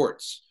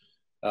courts,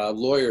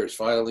 lawyers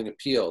filing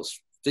appeals,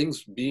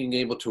 things being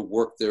able to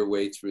work their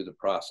way through the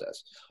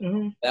process.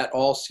 Mm-hmm. That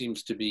all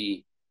seems to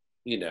be,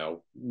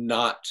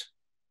 not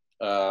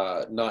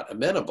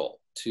amenable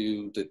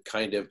to the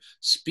kind of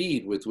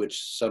speed with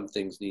which some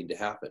things need to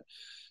happen.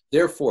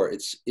 Therefore,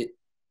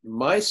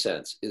 my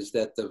sense is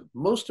that the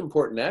most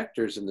important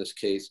actors in this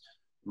case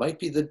might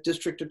be the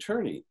district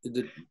attorneys,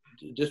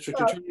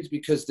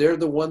 because they're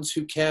the ones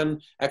who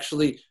can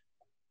actually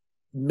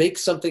make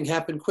something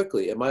happen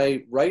quickly. Am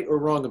I right or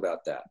wrong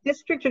about that?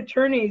 District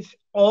attorneys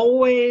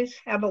always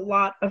have a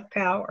lot of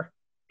power,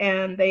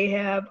 and they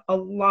have a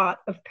lot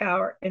of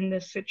power in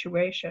this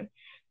situation.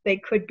 They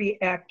could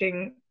be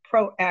acting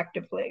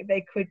proactively.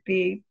 They could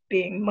be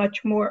being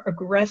much more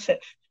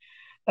aggressive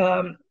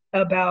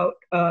about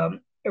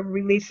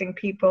releasing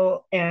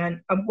people. And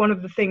one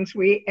of the things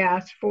we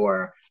asked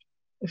for,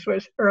 this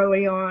was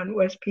early on,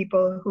 was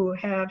people who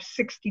have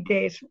 60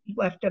 days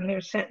left on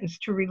their sentence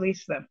to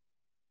release them.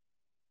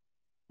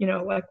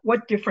 Like,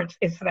 what difference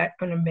is that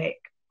going to make,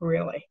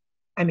 really?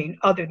 I mean,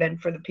 other than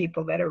for the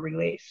people that are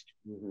released.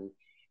 Mm-hmm.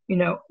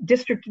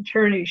 District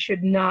attorneys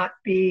should not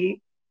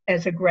be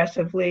as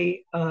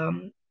aggressively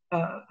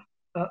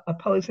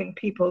opposing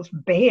people's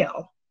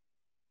bail.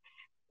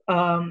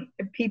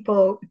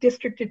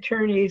 District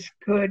attorneys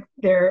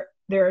there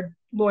are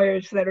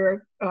lawyers that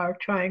are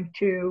trying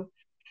to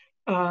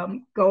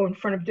go in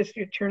front of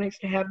district attorneys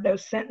to have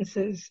those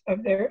sentences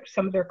of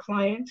some of their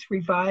clients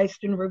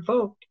revised and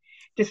revoked.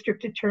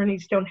 District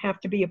attorneys don't have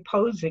to be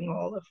opposing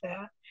all of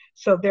that.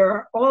 So there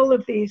are all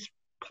of these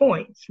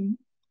points,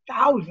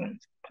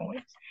 thousands of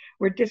points,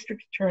 where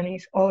district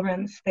attorneys all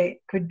around the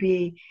state could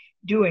be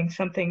doing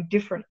something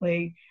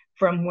differently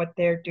from what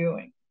they're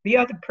doing. The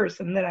other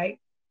person that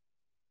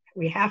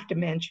we have to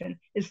mention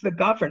is the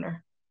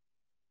governor.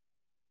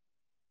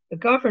 The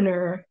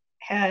governor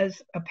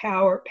has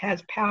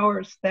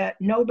powers that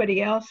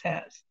nobody else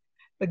has.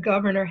 The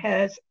governor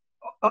has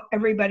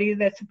everybody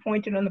that's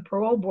appointed on the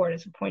parole board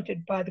is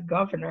appointed by the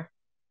governor.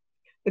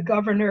 The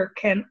governor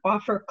can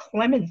offer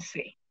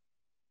clemency,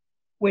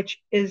 which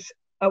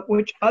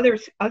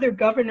other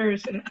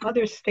governors in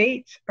other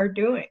states are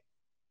doing.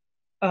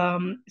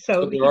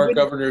 So there are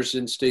governors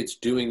in states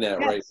doing that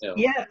right now.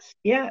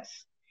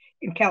 Yes.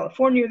 In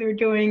California, they're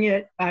doing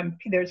it.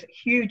 There's a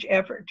huge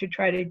effort to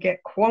try to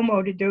get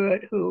Cuomo to do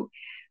it,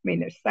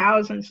 there's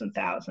thousands and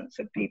thousands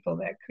of people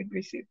that could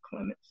receive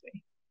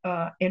clemency.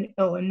 In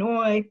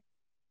Illinois.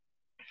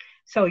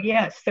 So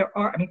yes, there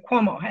are,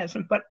 Cuomo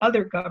hasn't, but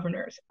other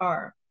governors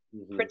are.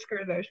 Mm-hmm.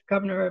 Pritzker, the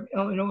governor of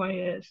Illinois,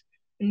 is.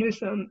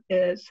 Newsom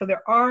is. So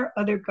there are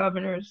other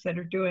governors that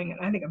are doing it.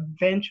 I think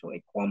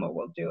eventually Cuomo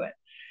will do it.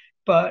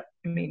 But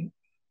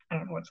I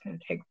don't know what's going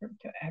to take for him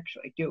to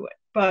actually do it.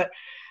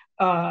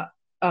 Uh,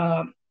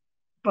 um,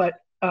 but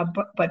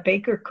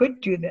Baker could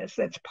do this.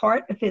 That's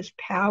part of his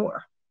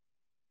power.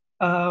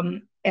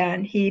 And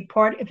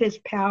part of his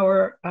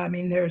power, I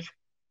mean, there's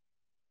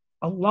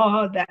a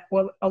law that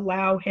will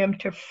allow him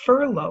to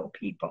furlough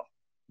people.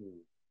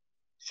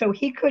 So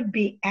he could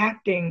be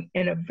acting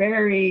in a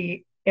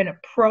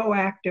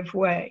proactive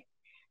way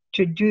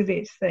to do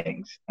these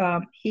things.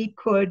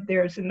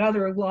 There's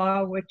another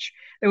law, which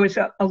there was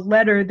a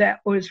letter that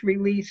was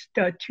released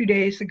 2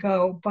 days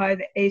ago by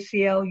the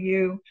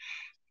ACLU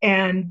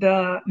and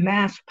the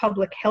Mass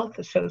Public Health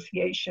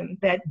Association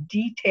that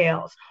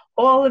details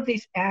all of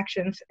these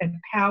actions and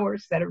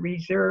powers that are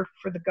reserved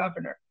for the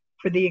governor,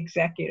 for the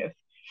executive.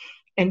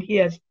 And he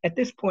has, at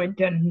this point,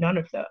 done none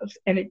of those.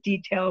 And it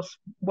details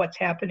what's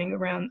happening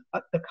around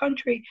the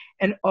country,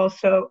 and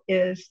also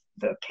is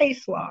the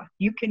case law.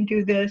 You can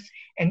do this,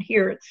 and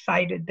here it's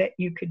cited that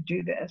you could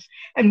do this.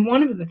 And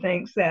one of the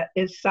things that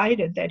is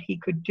cited that he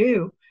could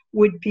do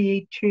would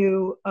be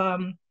to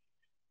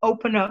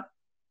open up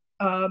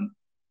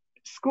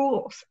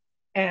schools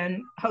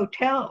and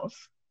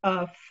hotels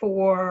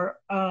for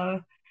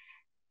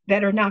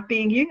that are not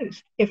being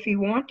used if he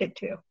wanted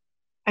to.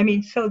 I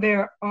mean, so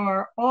there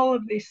are all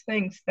of these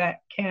things that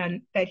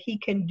he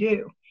can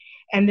do.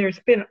 And there's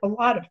been a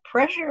lot of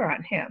pressure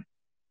on him.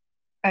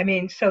 I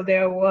mean, so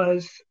there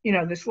was,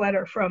 this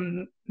letter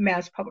from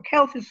Mass Public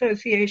Health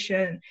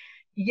Association.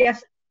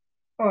 Yes,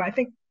 or I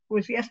think it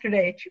was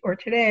yesterday or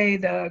today,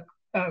 the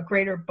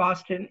Greater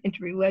Boston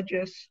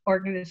Interreligious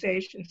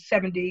Organization,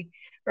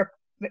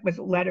 it was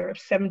a letter of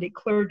 70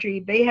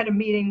 clergy. They had a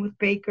meeting with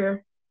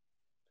Baker.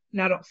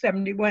 Not all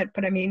 70 went,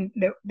 but I mean,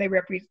 they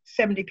represent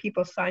 70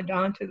 people signed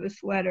on to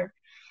this letter.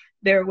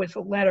 There was a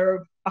letter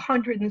of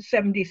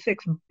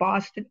 176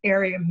 Boston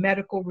area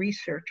medical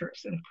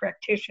researchers and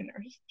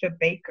practitioners to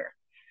Baker.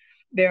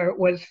 There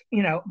was,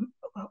 a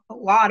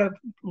lot of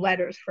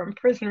letters from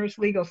prisoners'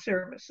 legal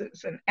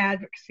services and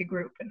advocacy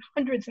group, and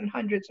hundreds and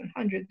hundreds and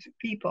hundreds of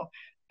people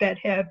that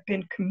have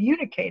been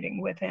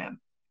communicating with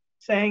him,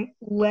 saying,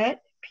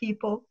 let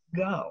people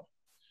go.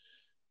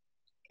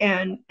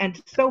 And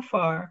so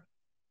far,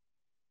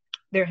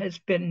 there has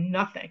been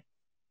nothing.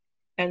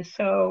 And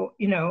so,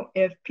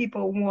 if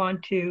people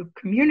want to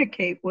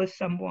communicate with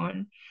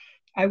someone,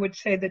 I would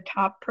say the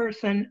top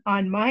person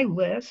on my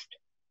list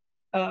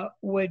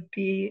would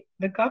be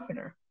the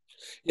governor.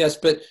 Yes,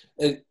 but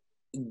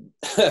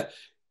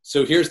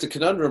so here's the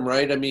conundrum,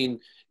 right? I mean,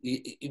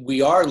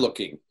 we are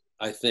looking,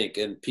 I think,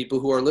 and people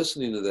who are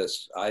listening to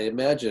this, I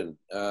imagine,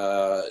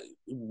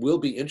 will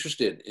be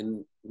interested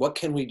in what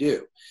can we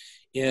do.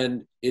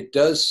 And it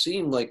does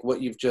seem like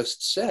what you've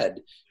just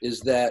said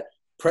is that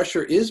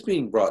pressure is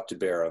being brought to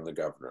bear on the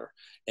governor,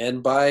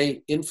 and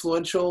by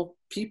influential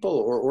people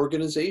or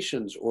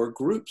organizations or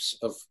groups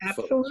of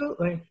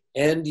Absolutely. folks.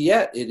 And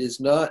yet it is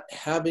not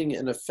having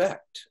an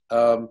effect.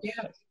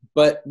 Yes.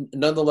 But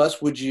nonetheless,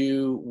 would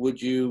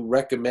you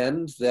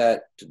recommend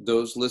that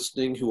those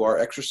listening who are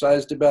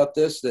exercised about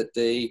this, that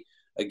they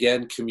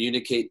again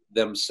communicate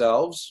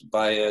themselves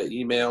via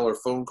email or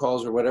phone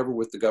calls or whatever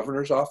with the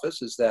governor's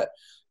office? Is that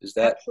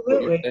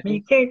absolutely? I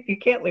mean, you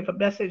can't leave a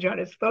message on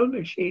his phone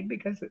machine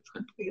because it's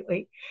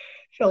completely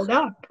filled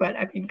up, but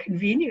I mean,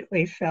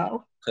 conveniently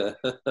so.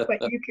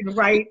 But you can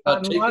write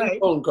not online. Taking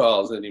phone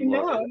calls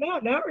anymore. No,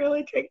 not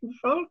really taking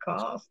phone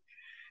calls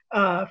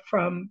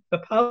from the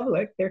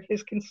public. They're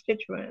his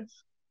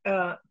constituents.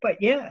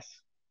 But yes.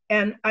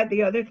 And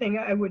the other thing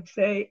I would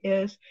say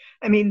is,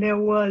 I mean, there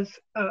was,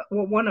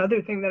 one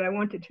other thing that I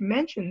wanted to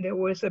mention, there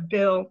was a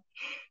bill,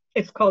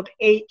 it's called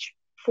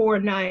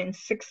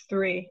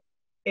H4963.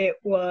 It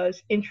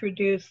was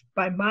introduced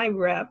by my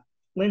rep,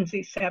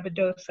 Lindsay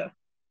Sabadosa.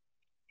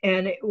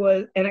 And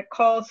it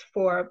calls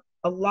for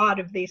a lot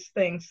of these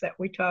things that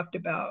we talked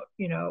about,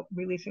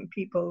 releasing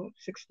people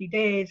 60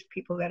 days,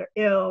 people that are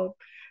ill,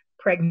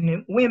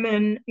 pregnant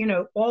women,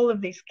 all of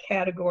these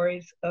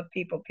categories of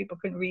people. People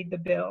can read the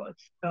bill.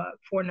 It's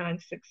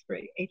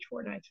 4963,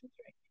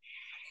 H4963.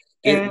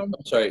 I'm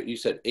sorry, you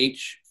said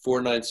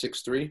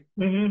H4963?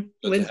 Mm-hmm.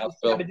 Lindsay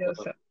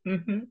Sabadosa.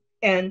 Mm-hmm.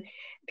 And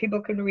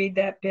people can read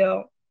that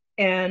bill.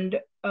 And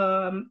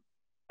out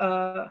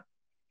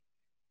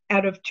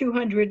of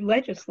 200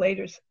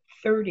 legislators,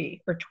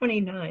 30 or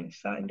 29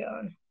 signed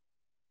on,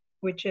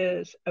 which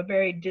is a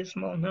very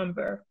dismal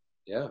number.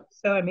 Yeah.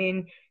 So, I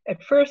mean,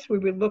 at first we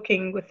were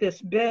looking with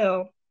this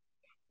bill,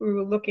 we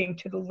were looking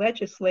to the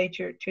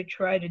legislature to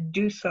try to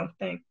do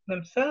something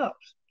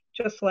themselves,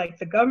 just like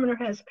the governor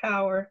has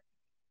power,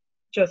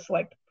 just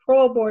like the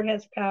parole board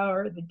has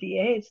power, the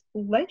DA's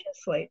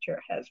legislature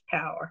has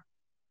power.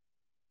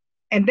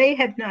 And they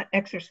have not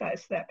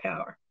exercised that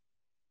power.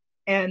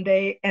 And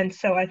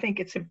so I think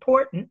it's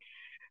important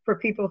for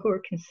people who are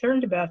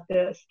concerned about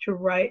this to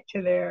write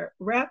to their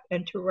rep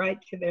and to write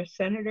to their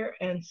senator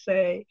and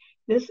say,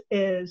 this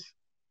is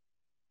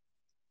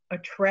a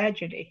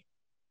tragedy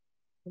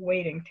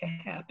waiting to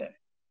happen.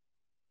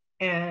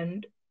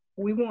 And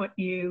we want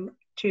you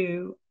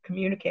to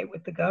communicate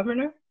with the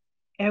governor.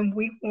 and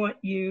we want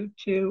you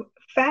to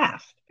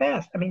fast.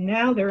 I mean,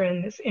 now they're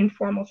in this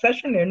informal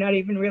session. They're not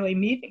even really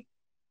meeting.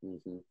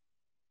 Mm-hmm.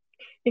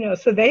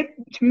 So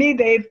to me,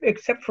 they've,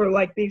 except for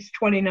like these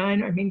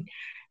 29, I mean,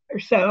 or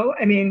so,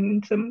 I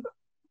mean, some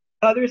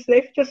others,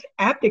 they've just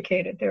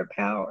abdicated their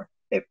power.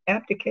 They've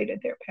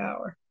abdicated their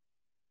power.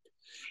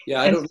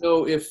 Yeah, I don't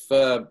know if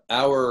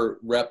our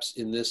reps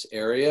in this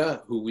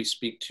area, who we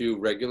speak to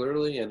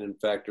regularly, and in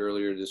fact,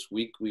 earlier this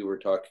week, we were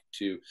talking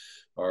to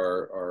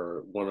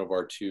our one of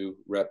our two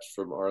reps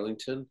from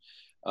Arlington,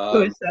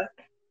 Who is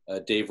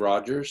that? Dave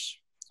Rogers.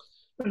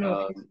 I don't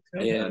know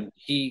if And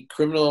he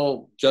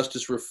criminal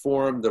justice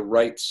reform, the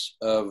rights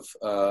of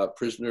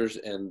prisoners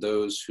and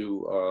those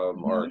who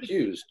are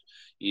accused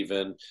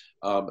even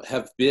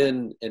have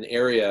been an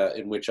area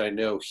in which I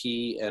know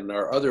he and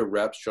our other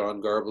reps,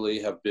 John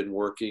Garbely, have been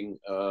working.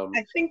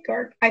 I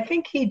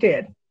think he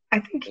did.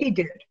 I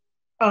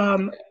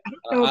don't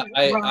know about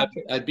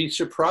Rogers. I'd be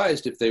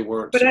surprised if they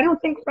weren't. But I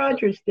don't think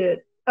Rogers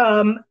did.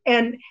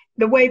 And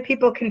the way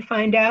people can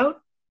find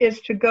out is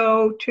to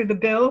go to the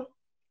bill,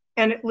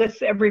 and it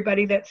lists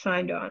everybody that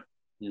signed on.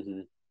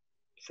 Mm-hmm.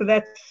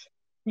 So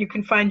you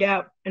can find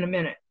out in a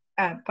minute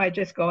by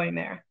just going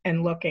there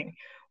and looking.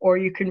 Or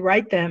you can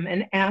write them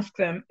and ask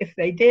them if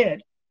they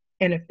did.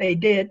 And if they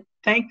did,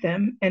 thank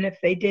them. And if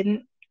they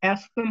didn't,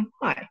 ask them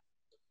why.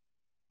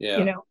 Yeah.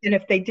 And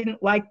if they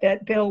didn't like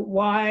that bill,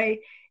 why?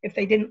 If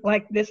they didn't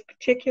like this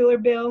particular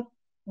bill,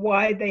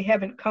 why they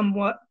haven't come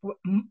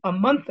a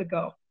month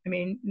ago. I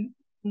mean,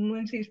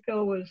 Lindsay's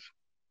bill was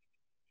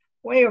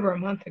way over a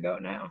month ago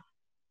now.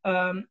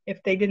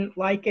 If they didn't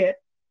like it,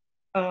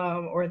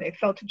 or they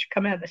felt it should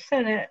come out of the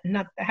Senate,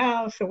 not the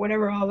House, or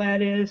whatever all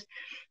that is,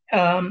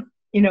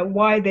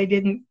 why they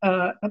didn't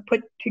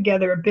put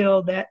together a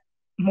bill that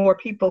more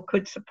people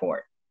could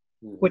support,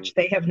 which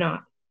they have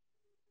not.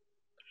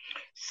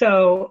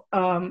 So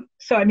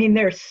I mean,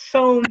 there's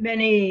so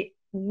many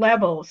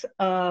levels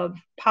of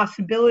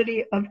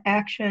possibility of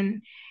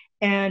action,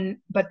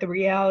 but the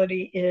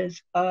reality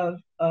is of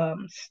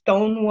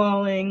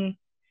stonewalling,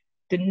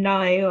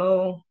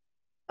 denial,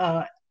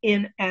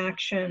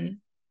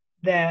 inaction,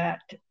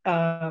 that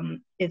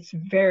it's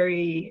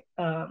very,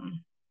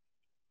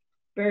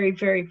 very,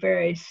 very,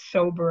 very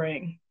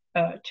sobering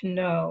to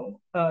know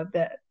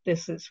that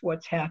this is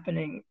what's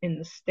happening in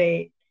the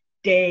state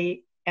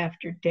day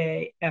after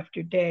day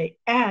after day,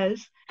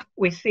 as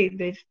we see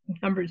these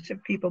numbers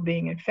of people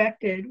being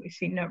infected. We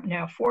see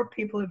now 4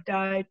 people have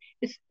died.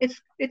 It's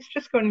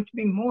just going to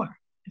be more.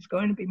 It's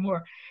going to be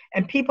more.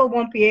 And people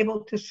won't be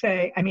able to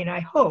say, I mean, I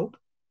hope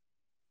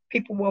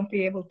people won't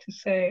be able to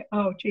say,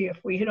 oh, gee, if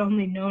we had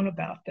only known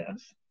about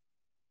this,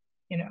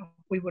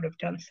 we would have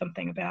done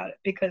something about it,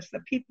 because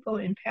the people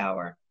in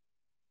power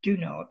do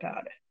know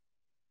about it,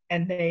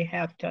 and they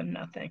have done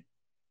nothing.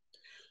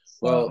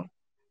 Well,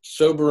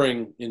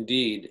 sobering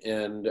indeed,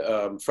 and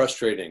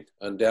frustrating,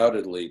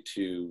 undoubtedly,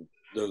 to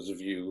those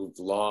of you who've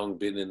long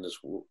been in this,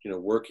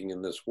 working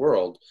in this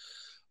world.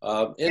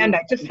 And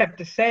I just have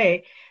to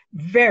say,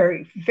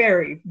 very,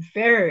 very,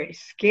 very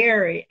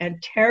scary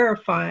and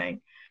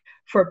terrifying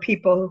for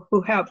people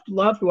who have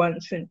loved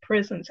ones in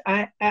prisons.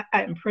 I'm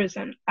in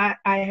prison. I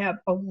have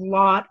a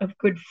lot of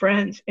good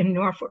friends in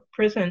Norfolk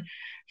Prison,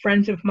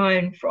 friends of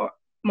mine for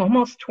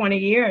almost 20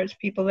 years,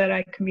 people that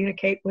I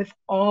communicate with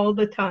all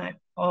the time,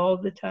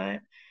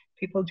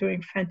 people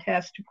doing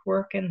fantastic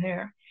work in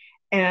there.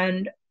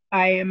 And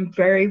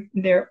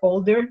they're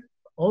older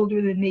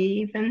than me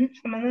even,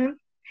 some of them.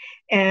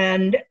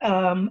 And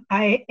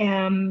I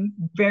am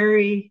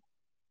very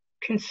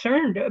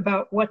concerned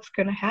about what's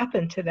going to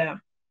happen to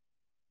them.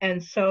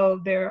 And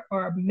so there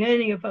are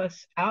many of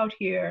us out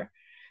here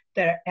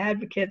that are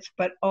advocates,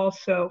 but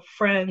also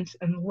friends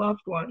and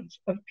loved ones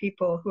of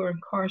people who are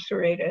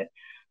incarcerated,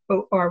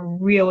 who are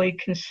really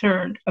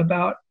concerned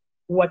about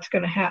what's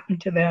going to happen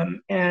to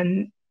them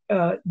and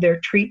their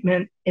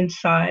treatment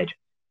inside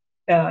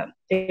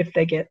if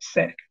they get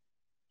sick.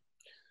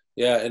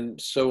 Yeah,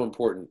 and so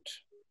important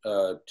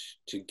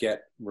to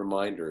get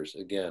reminders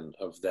again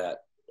of that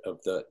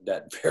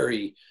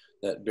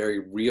very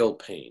real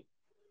pain.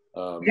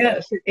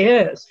 Yes, it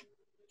is.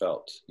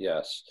 Felt,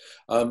 yes.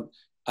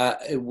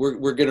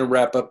 We're going to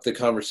wrap up the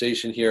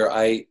conversation here.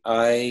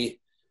 I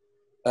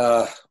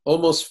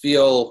almost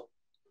feel,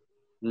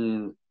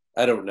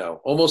 I don't know,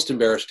 almost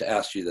embarrassed to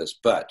ask you this,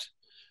 but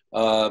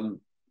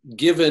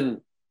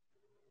given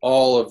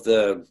all of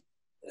the,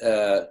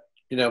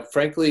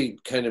 frankly,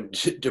 kind of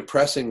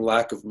depressing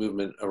lack of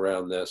movement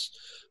around this,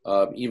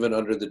 even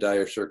under the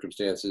dire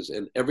circumstances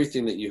and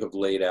everything that you have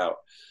laid out,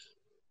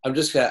 I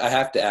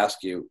have to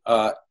ask you,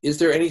 is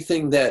there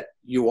anything that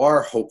you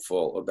are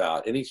hopeful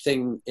about?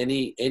 Anything,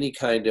 any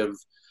kind of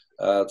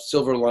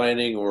silver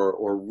lining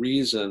or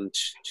reason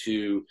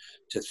to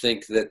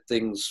think that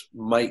things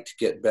might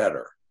get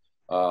better?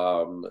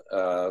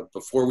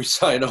 Before we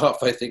sign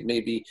off, I think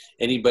maybe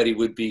anybody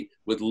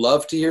would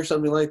love to hear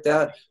something like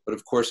that, but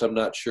of course I'm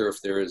not sure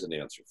if there is an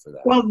answer for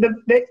that. Well,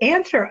 the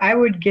answer I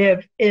would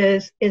give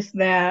is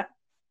that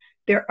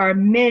there are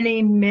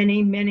many,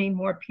 many, many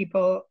more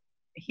people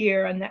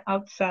here on the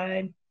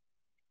outside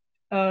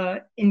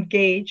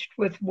engaged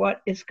with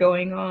what is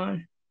going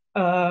on.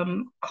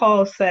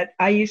 Calls that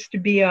I used to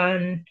be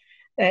on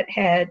that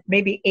had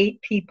maybe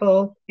 8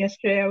 people.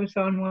 Yesterday I was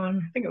on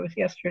one, I think it was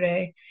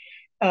yesterday,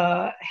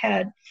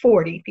 had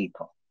 40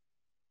 people.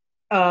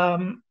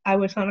 I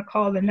was on a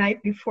call the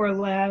night before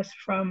last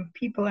from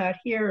people out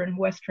here in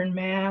Western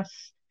Mass.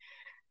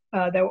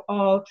 They were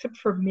all, except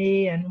for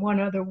me and one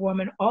other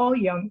woman, all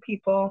young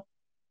people,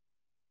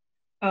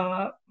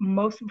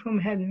 most of whom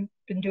hadn't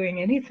been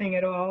doing anything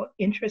at all,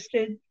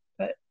 interested,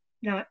 but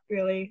not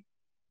really.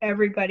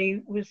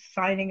 Everybody was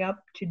signing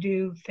up to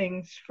do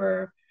things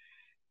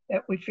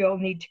that we feel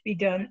need to be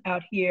done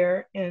out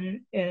here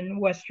in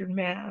Western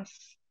Mass.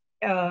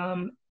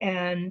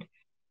 And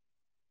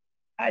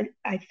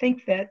I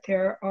think that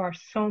there are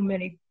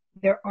many,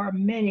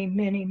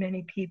 many,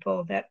 many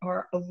people that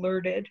are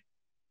alerted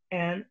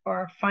and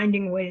are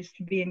finding ways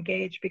to be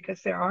engaged,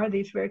 because there are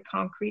these very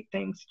concrete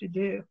things to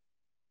do,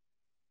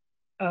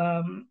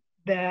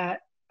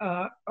 that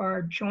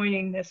are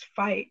joining this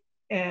fight.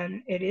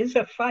 And it is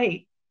a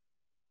fight.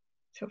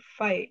 It's a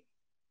fight.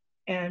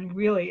 And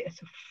really,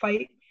 it's a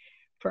fight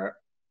for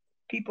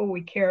people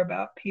we care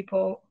about,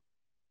 people,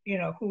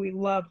 who we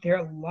love,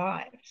 their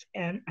lives.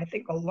 And I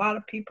think a lot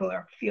of people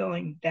are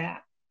feeling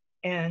that.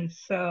 And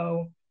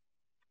so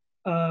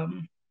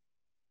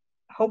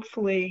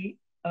hopefully,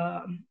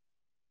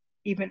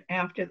 even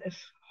after this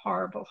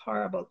horrible,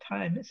 horrible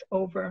time is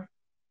over,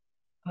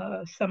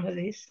 some of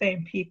these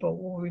same people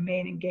will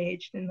remain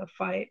engaged in the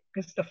fight,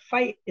 because the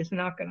fight is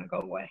not going to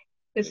go away.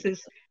 This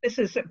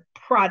is a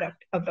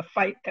product of the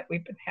fight that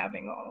we've been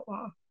having all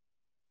along.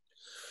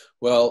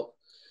 Well,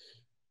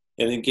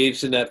 and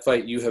engaged in that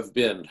fight you have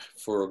been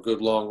for a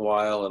good long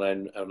while,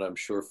 and I'm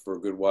sure for a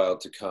good while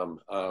to come.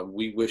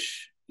 We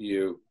wish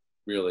you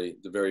really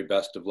the very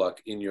best of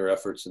luck in your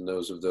efforts and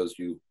those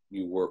you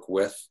work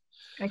with.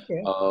 Thank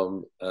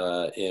you.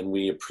 And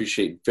we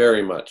appreciate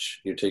very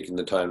much you taking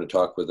the time to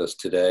talk with us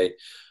today.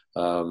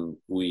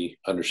 We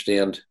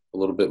understand a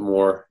little bit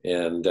more,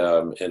 and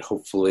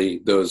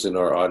hopefully those in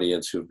our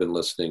audience who have been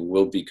listening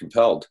will be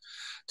compelled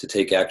to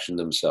take action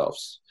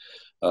themselves.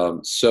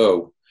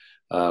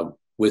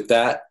 With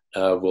that,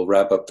 we'll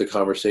wrap up the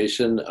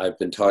conversation. I've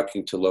been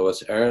talking to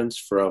Lois Ahrens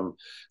from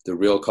the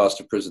Real Cost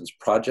of Prisons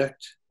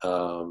Project.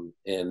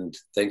 And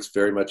thanks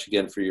very much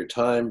again for your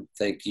time.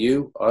 Thank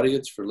you,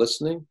 audience, for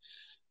listening.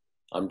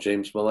 I'm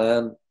James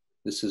Milan.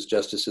 This is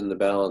Justice in the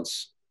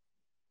Balance.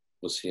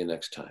 We'll see you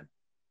next time.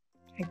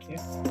 Thank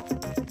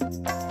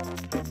you.